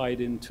much tied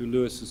into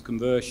Lewis's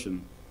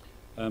conversion,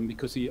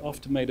 because he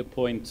often made a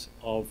point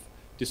of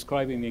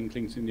describing the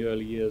Inklings in the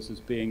early years as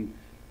being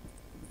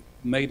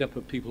made up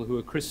of people who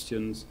were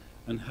Christians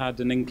and had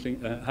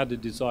a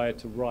desire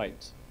to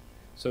write.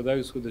 So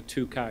those were the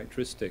two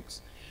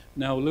characteristics.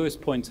 Now, Lewis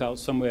points out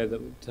somewhere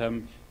that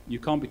you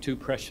can't be too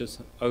precious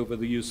over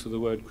the use of the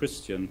word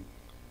Christian.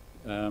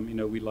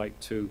 We like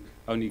to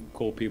only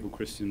call people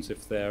Christians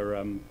if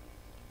they're,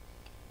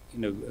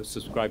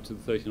 subscribe to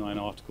the 39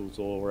 Articles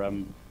or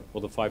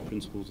the 5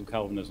 Principles of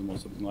Calvinism or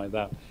something like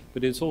that.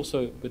 But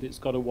it's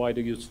got a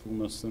wider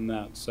usefulness than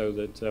that. So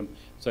that,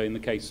 so in the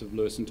case of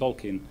Lewis and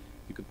Tolkien,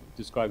 you could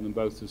describe them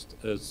both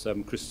as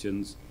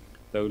Christians,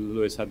 though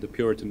Lewis had the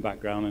Puritan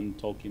background and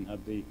Tolkien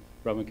had the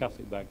Roman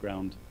Catholic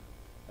background.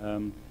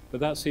 But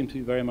that seemed to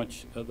be very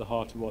much at the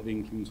heart of what the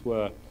Inklings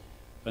were,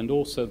 and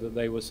also that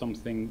they were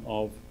something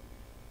of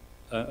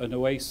an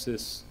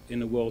oasis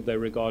in a world they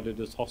regarded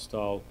as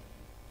hostile,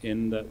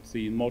 in that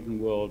the modern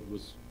world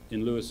was,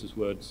 in Lewis's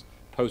words,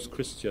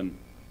 post-Christian.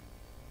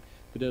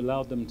 But it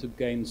allowed them to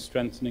gain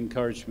strength and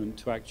encouragement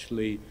to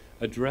actually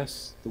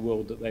address the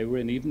world that they were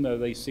in, even though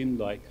they seemed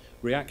like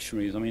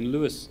reactionaries. I mean,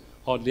 Lewis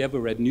hardly ever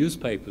read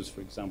newspapers,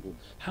 for example.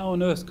 How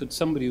on earth could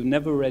somebody who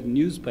never read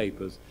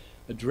newspapers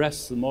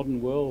address the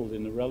modern world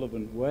in a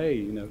relevant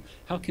way?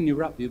 How can you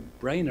wrap your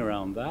brain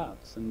around that?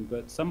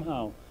 But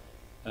somehow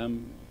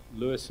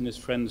Lewis and his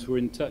friends were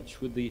in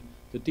touch with the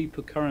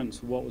deeper currents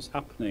of what was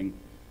happening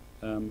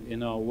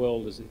in our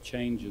world as it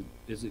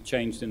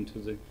changed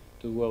into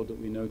the world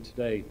that we know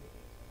today.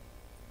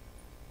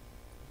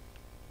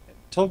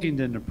 Tolkien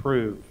didn't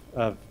approve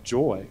of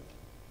joy,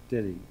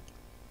 did he?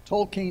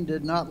 Tolkien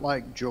did not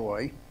like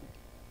joy,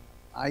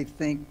 I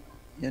think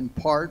in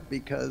part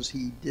because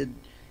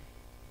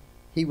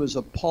he was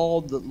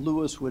appalled that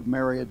Lewis would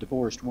marry a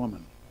divorced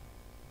woman.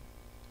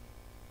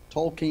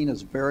 Tolkien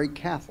is very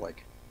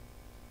Catholic,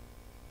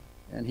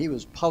 and he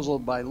was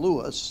puzzled by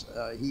Lewis.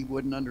 He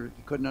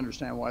couldn't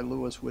understand why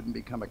Lewis wouldn't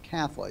become a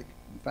Catholic.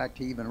 In fact,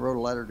 he even wrote a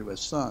letter to his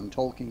son,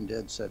 Tolkien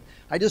did, said,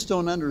 "I just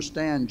don't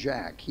understand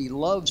Jack. He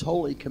loves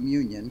Holy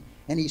Communion,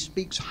 and he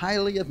speaks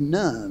highly of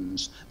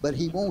nuns, but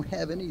he won't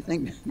have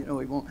anything, he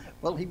won't."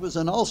 Well, he was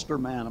an Ulster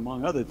man,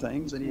 among other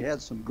things, and he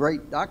had some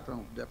great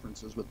doctrinal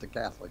differences with the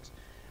Catholics.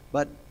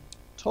 But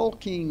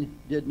Tolkien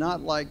did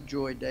not like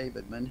Joy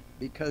Davidman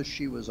because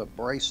she was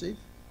abrasive.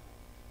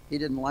 He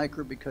didn't like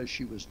her because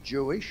she was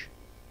Jewish.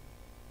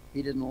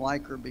 He didn't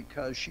like her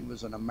because she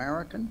was an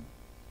American.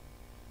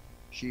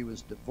 She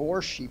was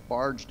divorced. She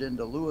barged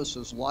into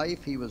Lewis's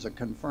life. He was a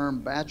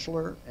confirmed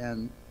bachelor,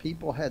 and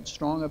people had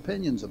strong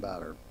opinions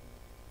about her.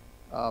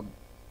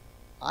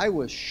 I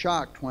was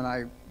shocked when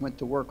I went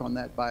to work on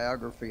that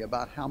biography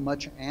about how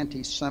much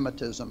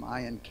anti-Semitism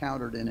I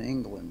encountered in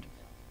England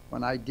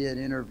when I did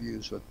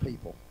interviews with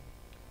people.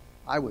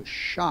 I was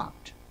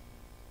shocked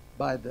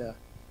by the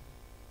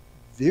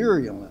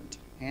virulent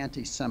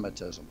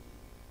anti-Semitism.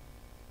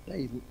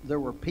 There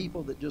were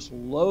people that just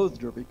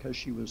loathed her because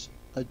she was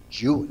a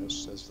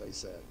Jewess, as they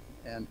said.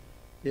 And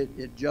it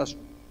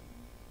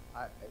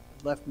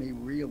left me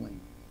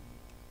reeling.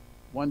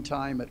 One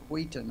time at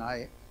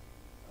Wheaton,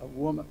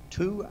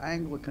 two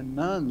Anglican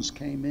nuns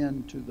came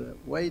into the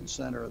Wade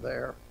Center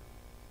there,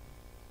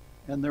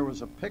 and there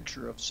was a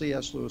picture of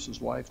C.S. Lewis's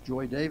wife,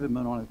 Joy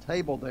Davidman, on a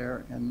table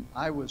there, and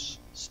I was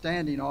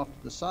standing off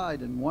to the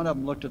side, and one of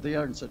them looked at the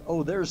other and said,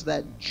 "Oh, there's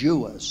that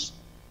Jewess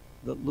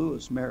that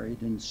Lewis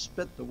married," and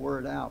spit the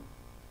word out.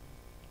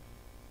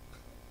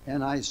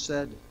 And I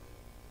said,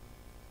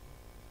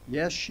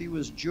 "Yes, she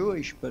was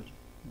Jewish, but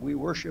we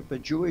worship a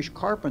Jewish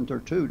carpenter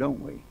too,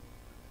 don't we?"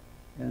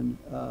 And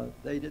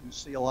they didn't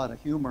see a lot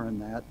of humor in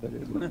that, but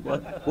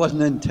it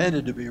wasn't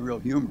intended to be real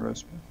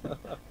humorous.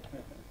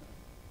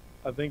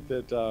 I think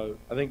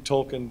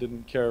Tolkien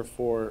didn't care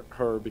for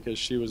her because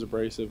she was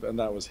abrasive, and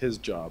that was his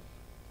job.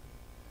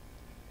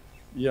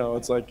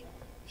 It's like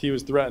he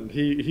was threatened.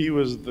 He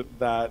was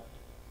that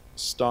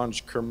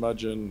staunch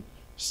curmudgeon,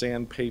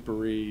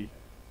 sandpapery,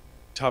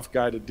 tough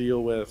guy to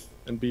deal with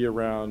and be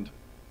around,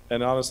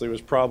 and honestly it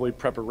was probably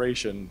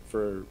preparation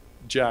for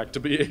Jack to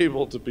be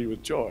able to be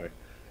with Joy.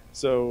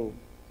 So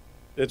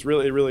it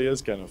really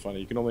is kind of funny.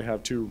 You can only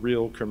have two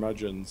real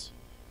curmudgeons.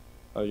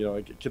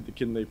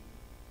 Can they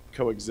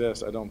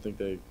coexist? I don't think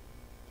they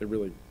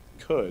really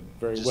could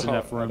very well. Just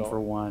enough room for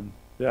one.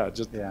 Yeah,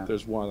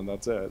 there's one and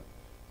that's it.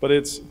 But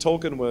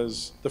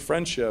the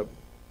friendship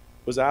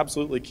was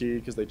absolutely key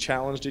because they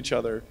challenged each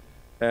other,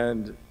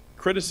 and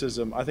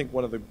criticism, I think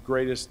one of the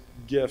greatest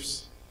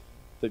gifts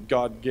that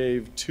God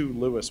gave to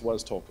Lewis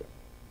was Tolkien.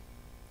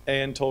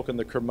 And Tolkien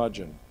the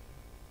curmudgeon,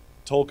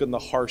 Tolkien the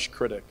harsh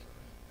critic,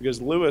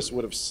 because Lewis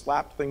would have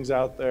slapped things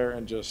out there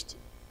and just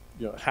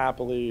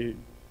happily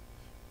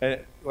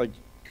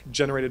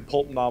generated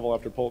pulp novel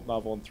after pulp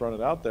novel and thrown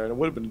it out there, and it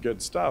would have been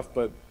good stuff,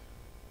 but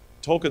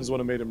Tolkien's one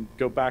who made him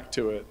go back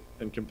to it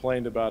and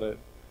complained about it,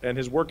 and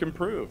his work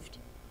improved.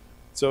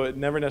 So it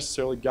never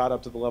necessarily got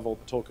up to the level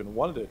that Tolkien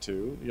wanted it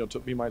to.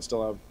 He might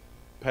still have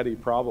petty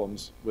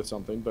problems with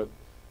something, but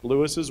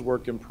Lewis's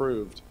work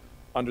improved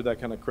under that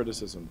kind of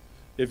criticism.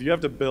 If you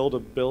have to build a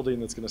building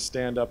that's going to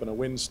stand up in a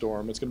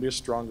windstorm, it's going to be a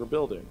stronger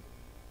building.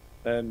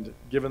 And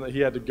given that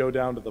he had to go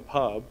down to the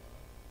pub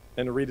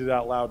and read it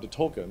out loud to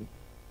Tolkien,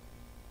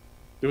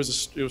 it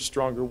was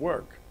stronger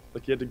work.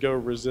 Like he had to go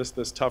resist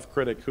this tough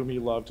critic whom he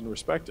loved and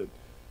respected.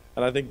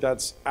 And I think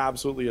that's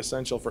absolutely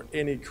essential for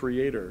any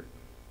creator,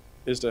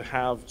 is to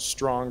have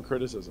strong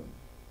criticism.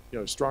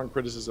 Strong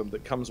criticism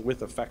that comes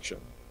with affection.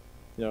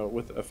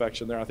 With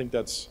affection there. I think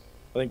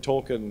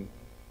Tolkien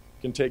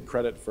can take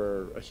credit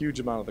for a huge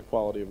amount of the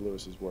quality of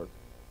Lewis's work.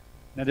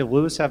 Now, did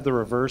Lewis have the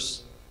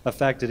reverse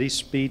effect? Did he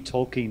speed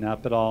Tolkien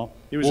up at all?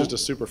 He was just a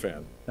super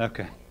fan.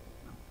 Okay.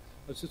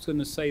 I was just going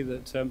to say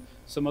that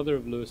some other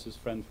of Lewis's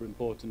friends were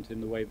important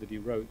in the way that he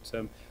wrote.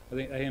 I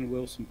think Ian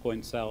Wilson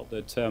points out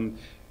that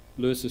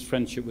Lewis's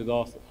friendship with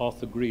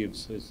Arthur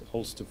Greaves, his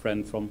Ulster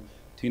friend from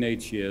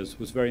teenage years,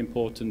 was very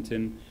important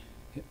in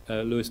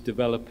Lewis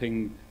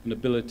developing an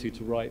ability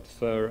to write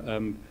for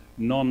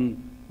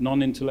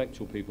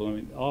non-intellectual people. I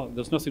mean,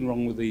 there's nothing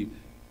wrong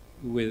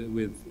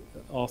with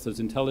Arthur's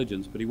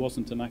intelligence, but he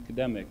wasn't an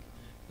academic.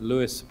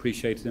 Lewis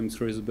appreciated him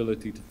through his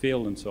ability to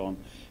feel and so on.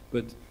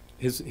 But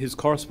his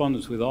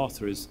correspondence with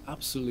Arthur is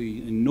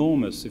absolutely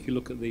enormous. If you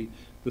look at the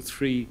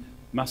 3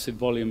 massive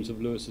volumes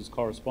of Lewis's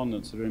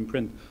correspondence that are in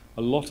print,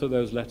 a lot of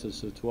those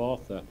letters are to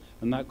Arthur,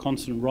 and that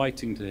constant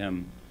writing to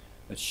him,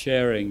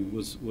 sharing,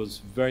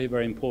 was very,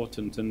 very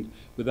important. And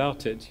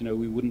without it,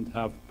 we wouldn't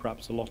have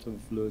perhaps a lot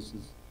of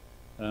Lewis's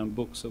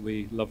books that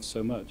we love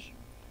so much.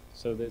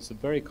 So it's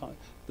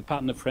the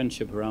pattern of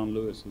friendship around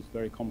Lewis was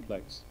very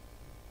complex.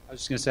 I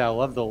was just going to say, I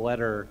love the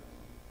letter.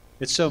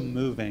 It's so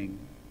moving.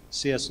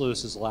 C.S.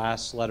 Lewis's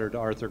last letter to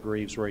Arthur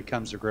Greaves, where he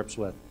comes to grips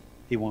with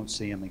he won't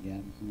see him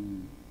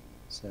again.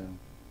 So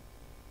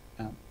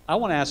I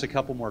want to ask a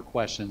couple more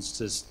questions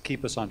to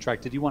keep us on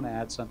track. Did you want to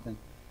add something?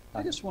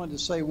 I just wanted to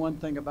say one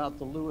thing about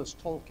the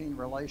Lewis-Tolkien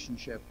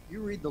relationship.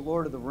 You read The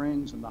Lord of the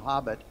Rings and The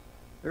Hobbit,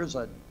 there's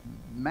a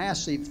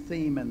massive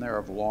theme in there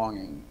of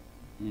longing,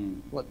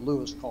 what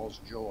Lewis calls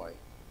joy.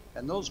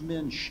 And those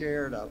men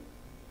shared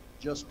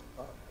just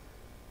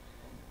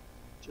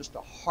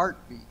a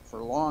heartbeat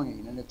for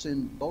longing, and it's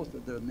in both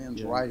of their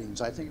men's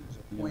writings. I think it was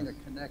a point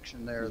of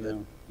connection there that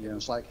it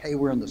was like, hey,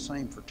 we're in the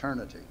same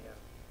fraternity.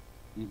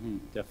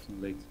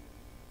 Definitely.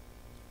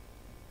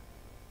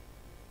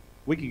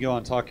 We could go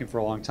on talking for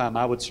a long time.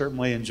 I would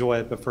certainly enjoy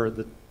it, but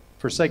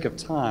for sake of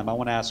time, I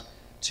want to ask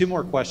 2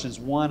 more questions.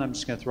 One, I'm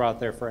just going to throw out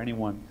there for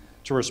anyone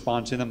to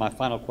respond to. Then my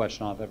final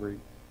question, I'll have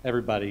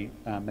everybody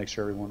make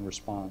sure everyone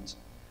responds.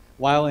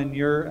 While in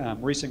your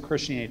recent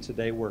Christianity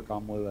Today work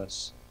on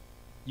Lewis,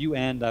 you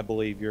end, I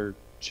believe, your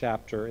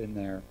chapter in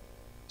there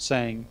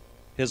saying,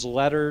 his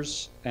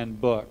letters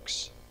and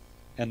books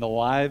and the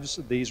lives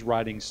these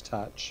writings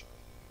touch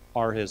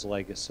are his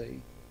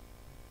legacy.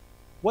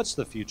 What's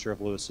the future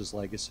of Lewis's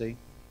legacy?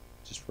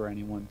 Just for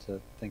anyone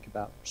to think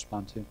about,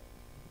 respond to.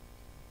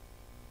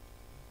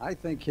 I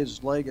think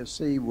his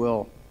legacy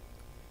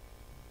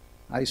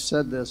I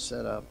said this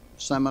at a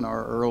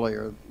seminar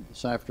earlier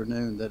this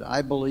afternoon, that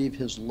I believe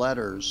his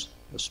letters,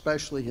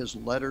 especially his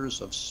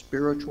letters of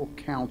spiritual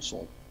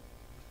counsel,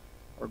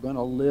 are going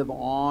to live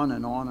on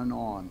and on and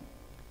on,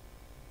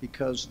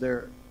 because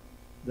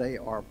they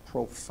are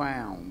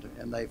profound,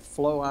 and they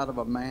flow out of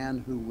a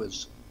man who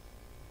was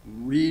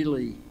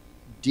really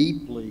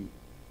deeply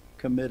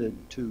committed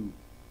to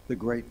the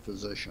great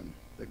physician.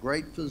 The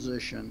great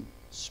physician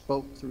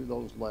spoke through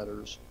those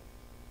letters,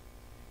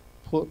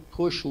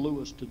 pushed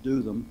Lewis to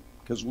do them,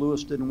 because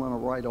Lewis didn't want to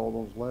write all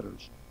those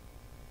letters.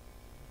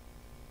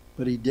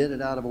 But he did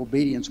it out of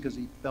obedience because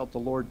he felt the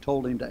Lord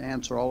told him to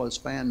answer all his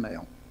fan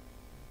mail.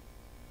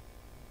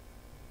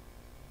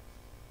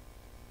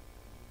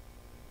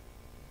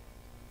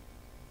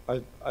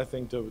 I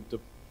think to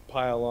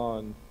pile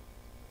on,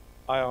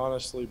 I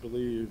honestly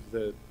believe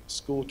that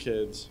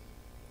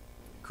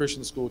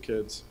Christian school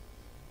kids,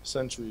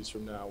 centuries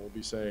from now will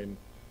be saying,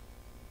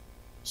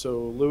 so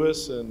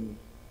Lewis and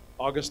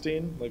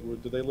Augustine,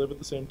 did they live at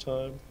the same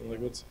time?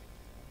 What's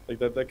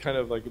that kind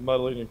of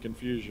muddling and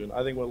confusion.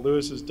 I think what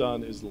Lewis has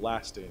done is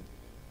lasting.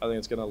 I think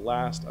it's going to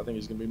last. I think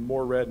he's going to be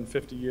more read in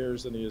 50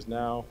 years than he is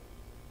now,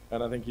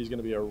 and I think he's going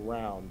to be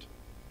around.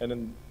 And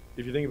then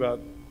if you think about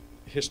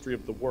history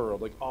of the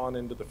world, on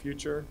into the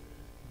future,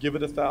 give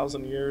it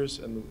 1,000 years,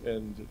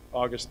 and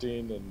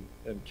Augustine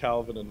and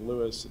Calvin and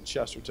Lewis and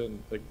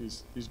Chesterton,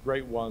 these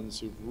great ones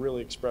who've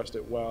really expressed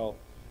it well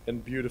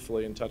and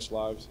beautifully and touched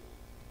lives,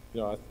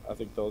 I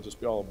think they'll just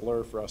be all a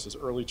blur for us as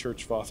early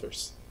church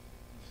fathers.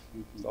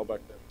 It's all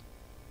back there.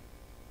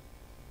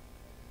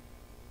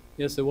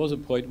 Yes, there was a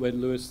point when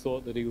Lewis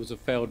thought that he was a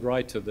failed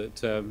writer,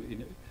 that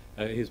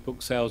his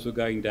book sales were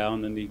going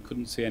down and he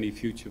couldn't see any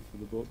future for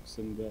the books.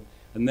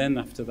 And then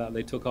after that,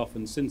 they took off,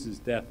 and since his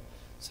death,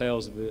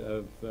 sales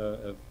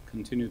have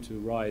continued to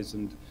rise,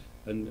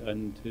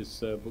 and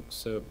his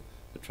books are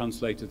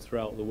translated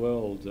throughout the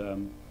world.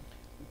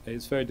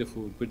 It's very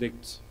difficult to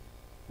predict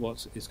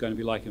what it's going to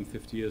be like in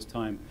 50 years'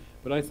 time.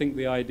 But I think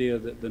the idea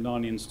that the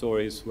Narnian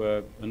stories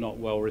are not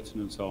well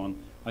written and so on,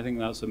 I think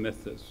that's a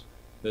myth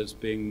that's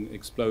being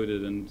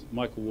exploded. And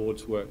Michael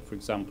Ward's work, for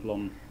example,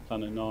 on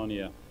Planet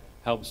Narnia,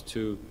 helps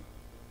to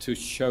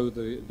show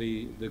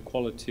the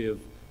quality of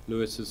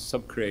Lewis's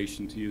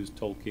subcreation, to use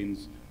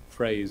Tolkien's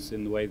phrase,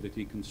 in the way that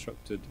he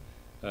constructed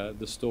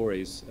the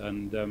stories.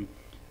 And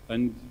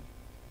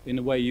in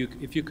a way,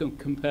 if you can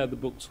compare the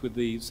books with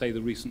say,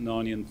 the recent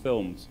Narnian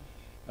films,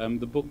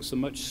 the books are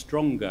much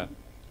stronger.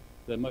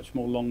 They're much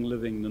more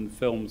long-living than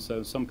films.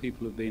 So some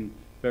people have been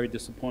very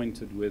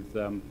disappointed with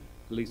at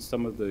least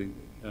some of the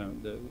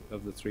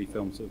 3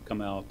 films that have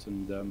come out.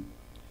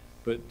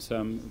 But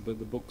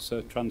the books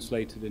are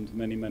translated into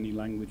many, many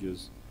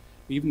languages.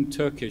 Even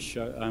Turkish.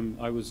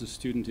 I was a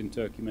student in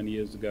Turkey many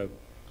years ago,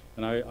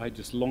 and I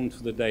just longed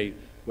for the day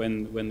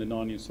when the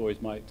Narnian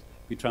stories might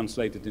be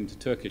translated into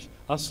Turkish.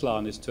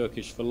 Aslan is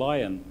Turkish for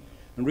lion.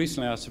 And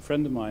recently I asked a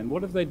friend of mine,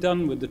 what have they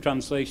done with the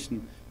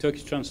translation,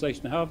 Turkish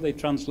translation? How have they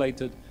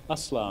translated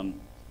Aslan?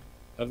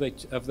 Have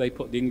they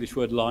put the English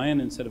word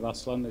lion instead of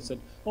Aslan? They said,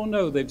 oh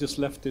no, they've just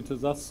left it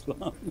as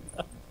Aslan.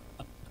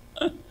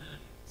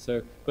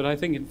 So, but I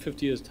think in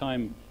 50 years'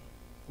 time,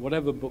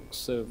 whatever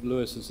books of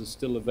Lewis's are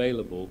still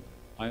available,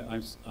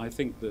 I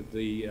think that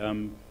the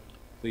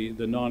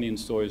Narnian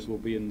stories will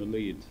be in the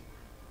lead.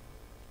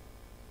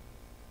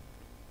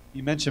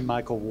 You mentioned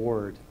Michael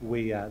Ward.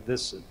 We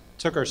this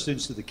took our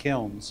students to the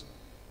kilns,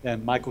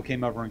 and Michael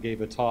came over and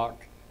gave a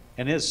talk,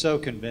 and it's so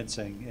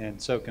convincing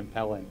and so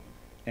compelling.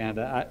 And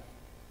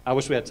I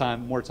wish we had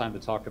more time to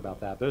talk about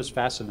that, but it was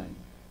fascinating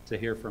to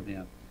hear from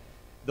him.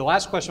 The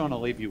last question I want to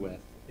leave you with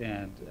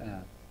and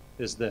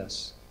is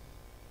this: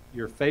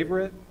 your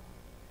favorite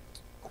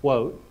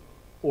quote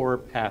or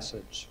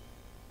passage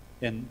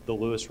in the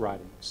Lewis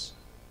writings.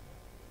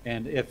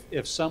 And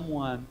if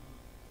someone,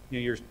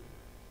 you're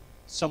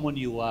someone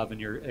you love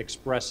and you're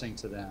expressing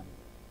to them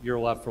your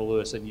love for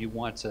Lewis, and you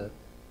want to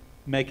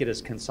make it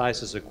as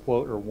concise as a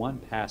quote or one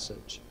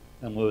passage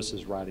in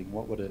Lewis's writing,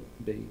 what would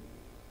it be?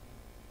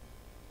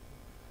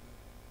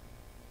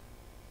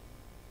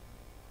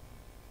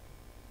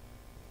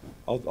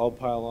 I'll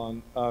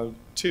pile on.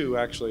 2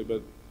 actually,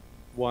 but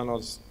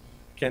one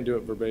can't do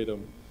it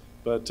verbatim.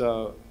 But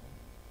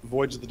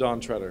Voyage of the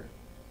Dawn Treader,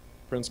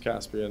 Prince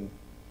Caspian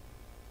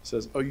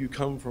says, "Oh, you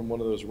come from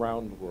one of those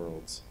round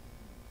worlds,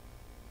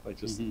 like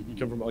just you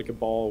come from like a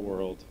ball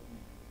world."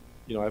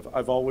 You know,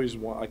 I've always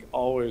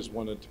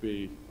wanted to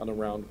be on a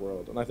round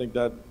world, and I think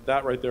that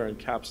right there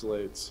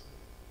encapsulates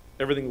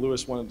everything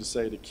Lewis wanted to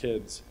say to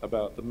kids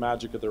about the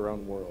magic of their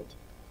own world,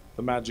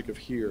 the magic of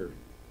here,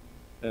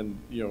 and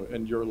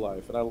and your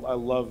life. And I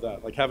love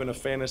that, like having a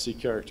fantasy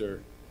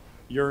character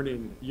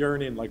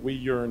yearning like we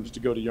yearned to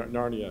go to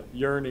Narnia,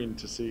 yearning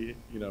to see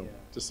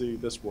to see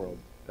this world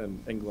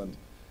and England.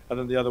 And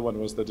then the other one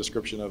was the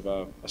description of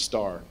a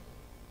star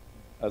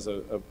as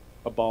a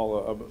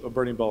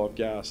burning ball of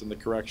gas, and the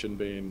correction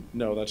being,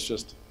 no, that's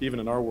just, even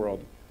in our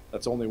world,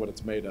 that's only what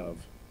it's made of.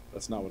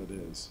 That's not what it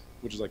is,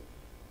 which is like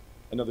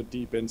another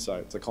deep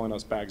insight. It's like calling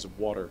us bags of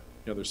water.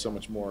 There's so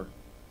much more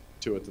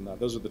to it than that.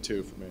 Those are the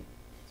 2 for me.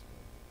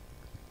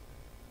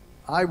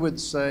 I would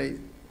say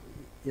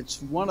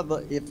it's one of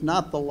the, if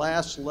not the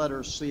last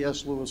letter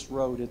C.S. Lewis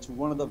wrote, it's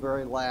one of the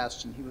very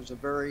last, and he was a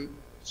very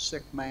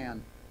sick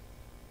man.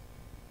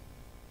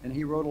 And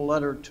he wrote a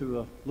letter to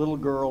a little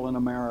girl in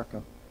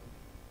America.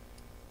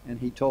 And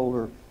he told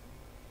her,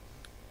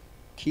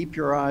 keep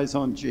your eyes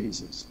on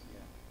Jesus.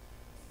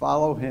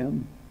 Follow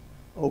him,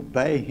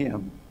 obey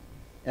him,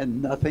 and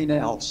nothing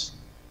else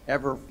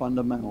ever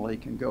fundamentally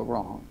can go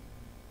wrong.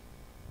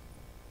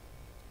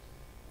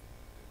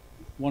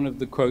 One of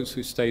the quotes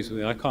which stays with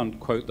me, I can't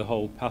quote the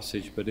whole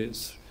passage, but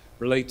it's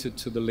related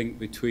to the link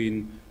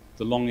between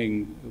the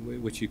longing,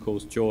 which he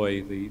calls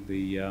joy,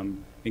 the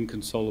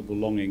inconsolable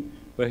longing,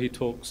 where he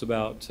talks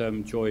about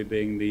joy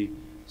being the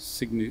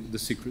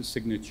secret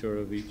signature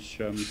of each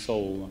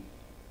soul.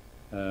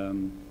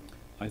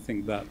 I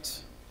think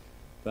that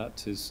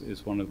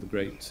is one of the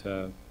great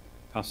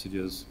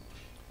passages.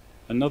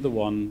 Another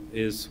one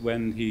is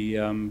when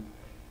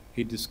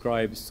he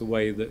describes the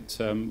way that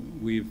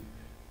we've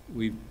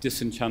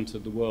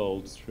disenchanted the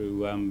world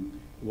through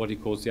what he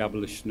calls the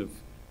abolition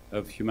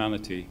of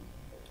humanity,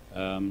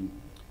 a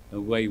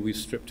way we've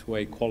stripped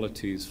away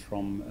qualities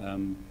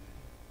from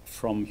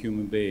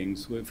human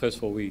beings. First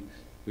of all, we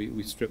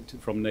stripped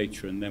it from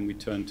nature, and then we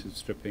turned to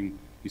stripping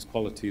these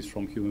qualities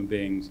from human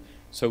beings.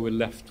 So we're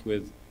left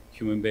with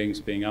human beings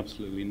being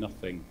absolutely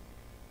nothing.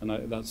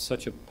 And that's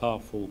such a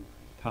powerful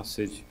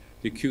passage.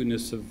 The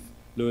acuteness of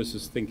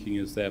Lewis's thinking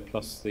is there,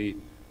 plus the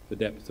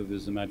depth of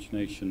his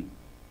imagination.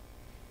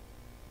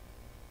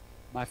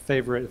 My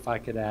favorite, if I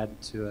could add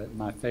to it,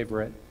 my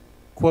favorite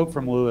quote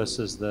from Lewis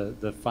is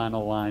the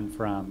final line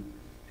from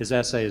his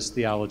essay is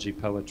Theology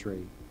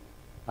Poetry.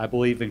 I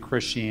believe in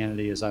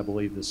Christianity as I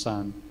believe the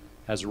sun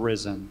has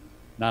risen,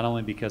 not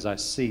only because I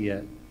see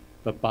it,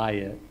 but by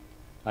it,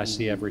 I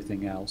see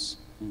everything else.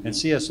 And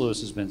C.S.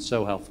 Lewis has been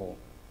so helpful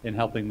in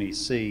helping me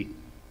see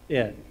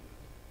it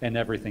and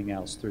everything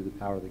else through the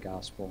power of the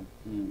gospel.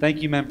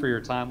 Thank you, men, for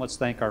your time. Let's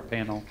thank our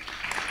panel.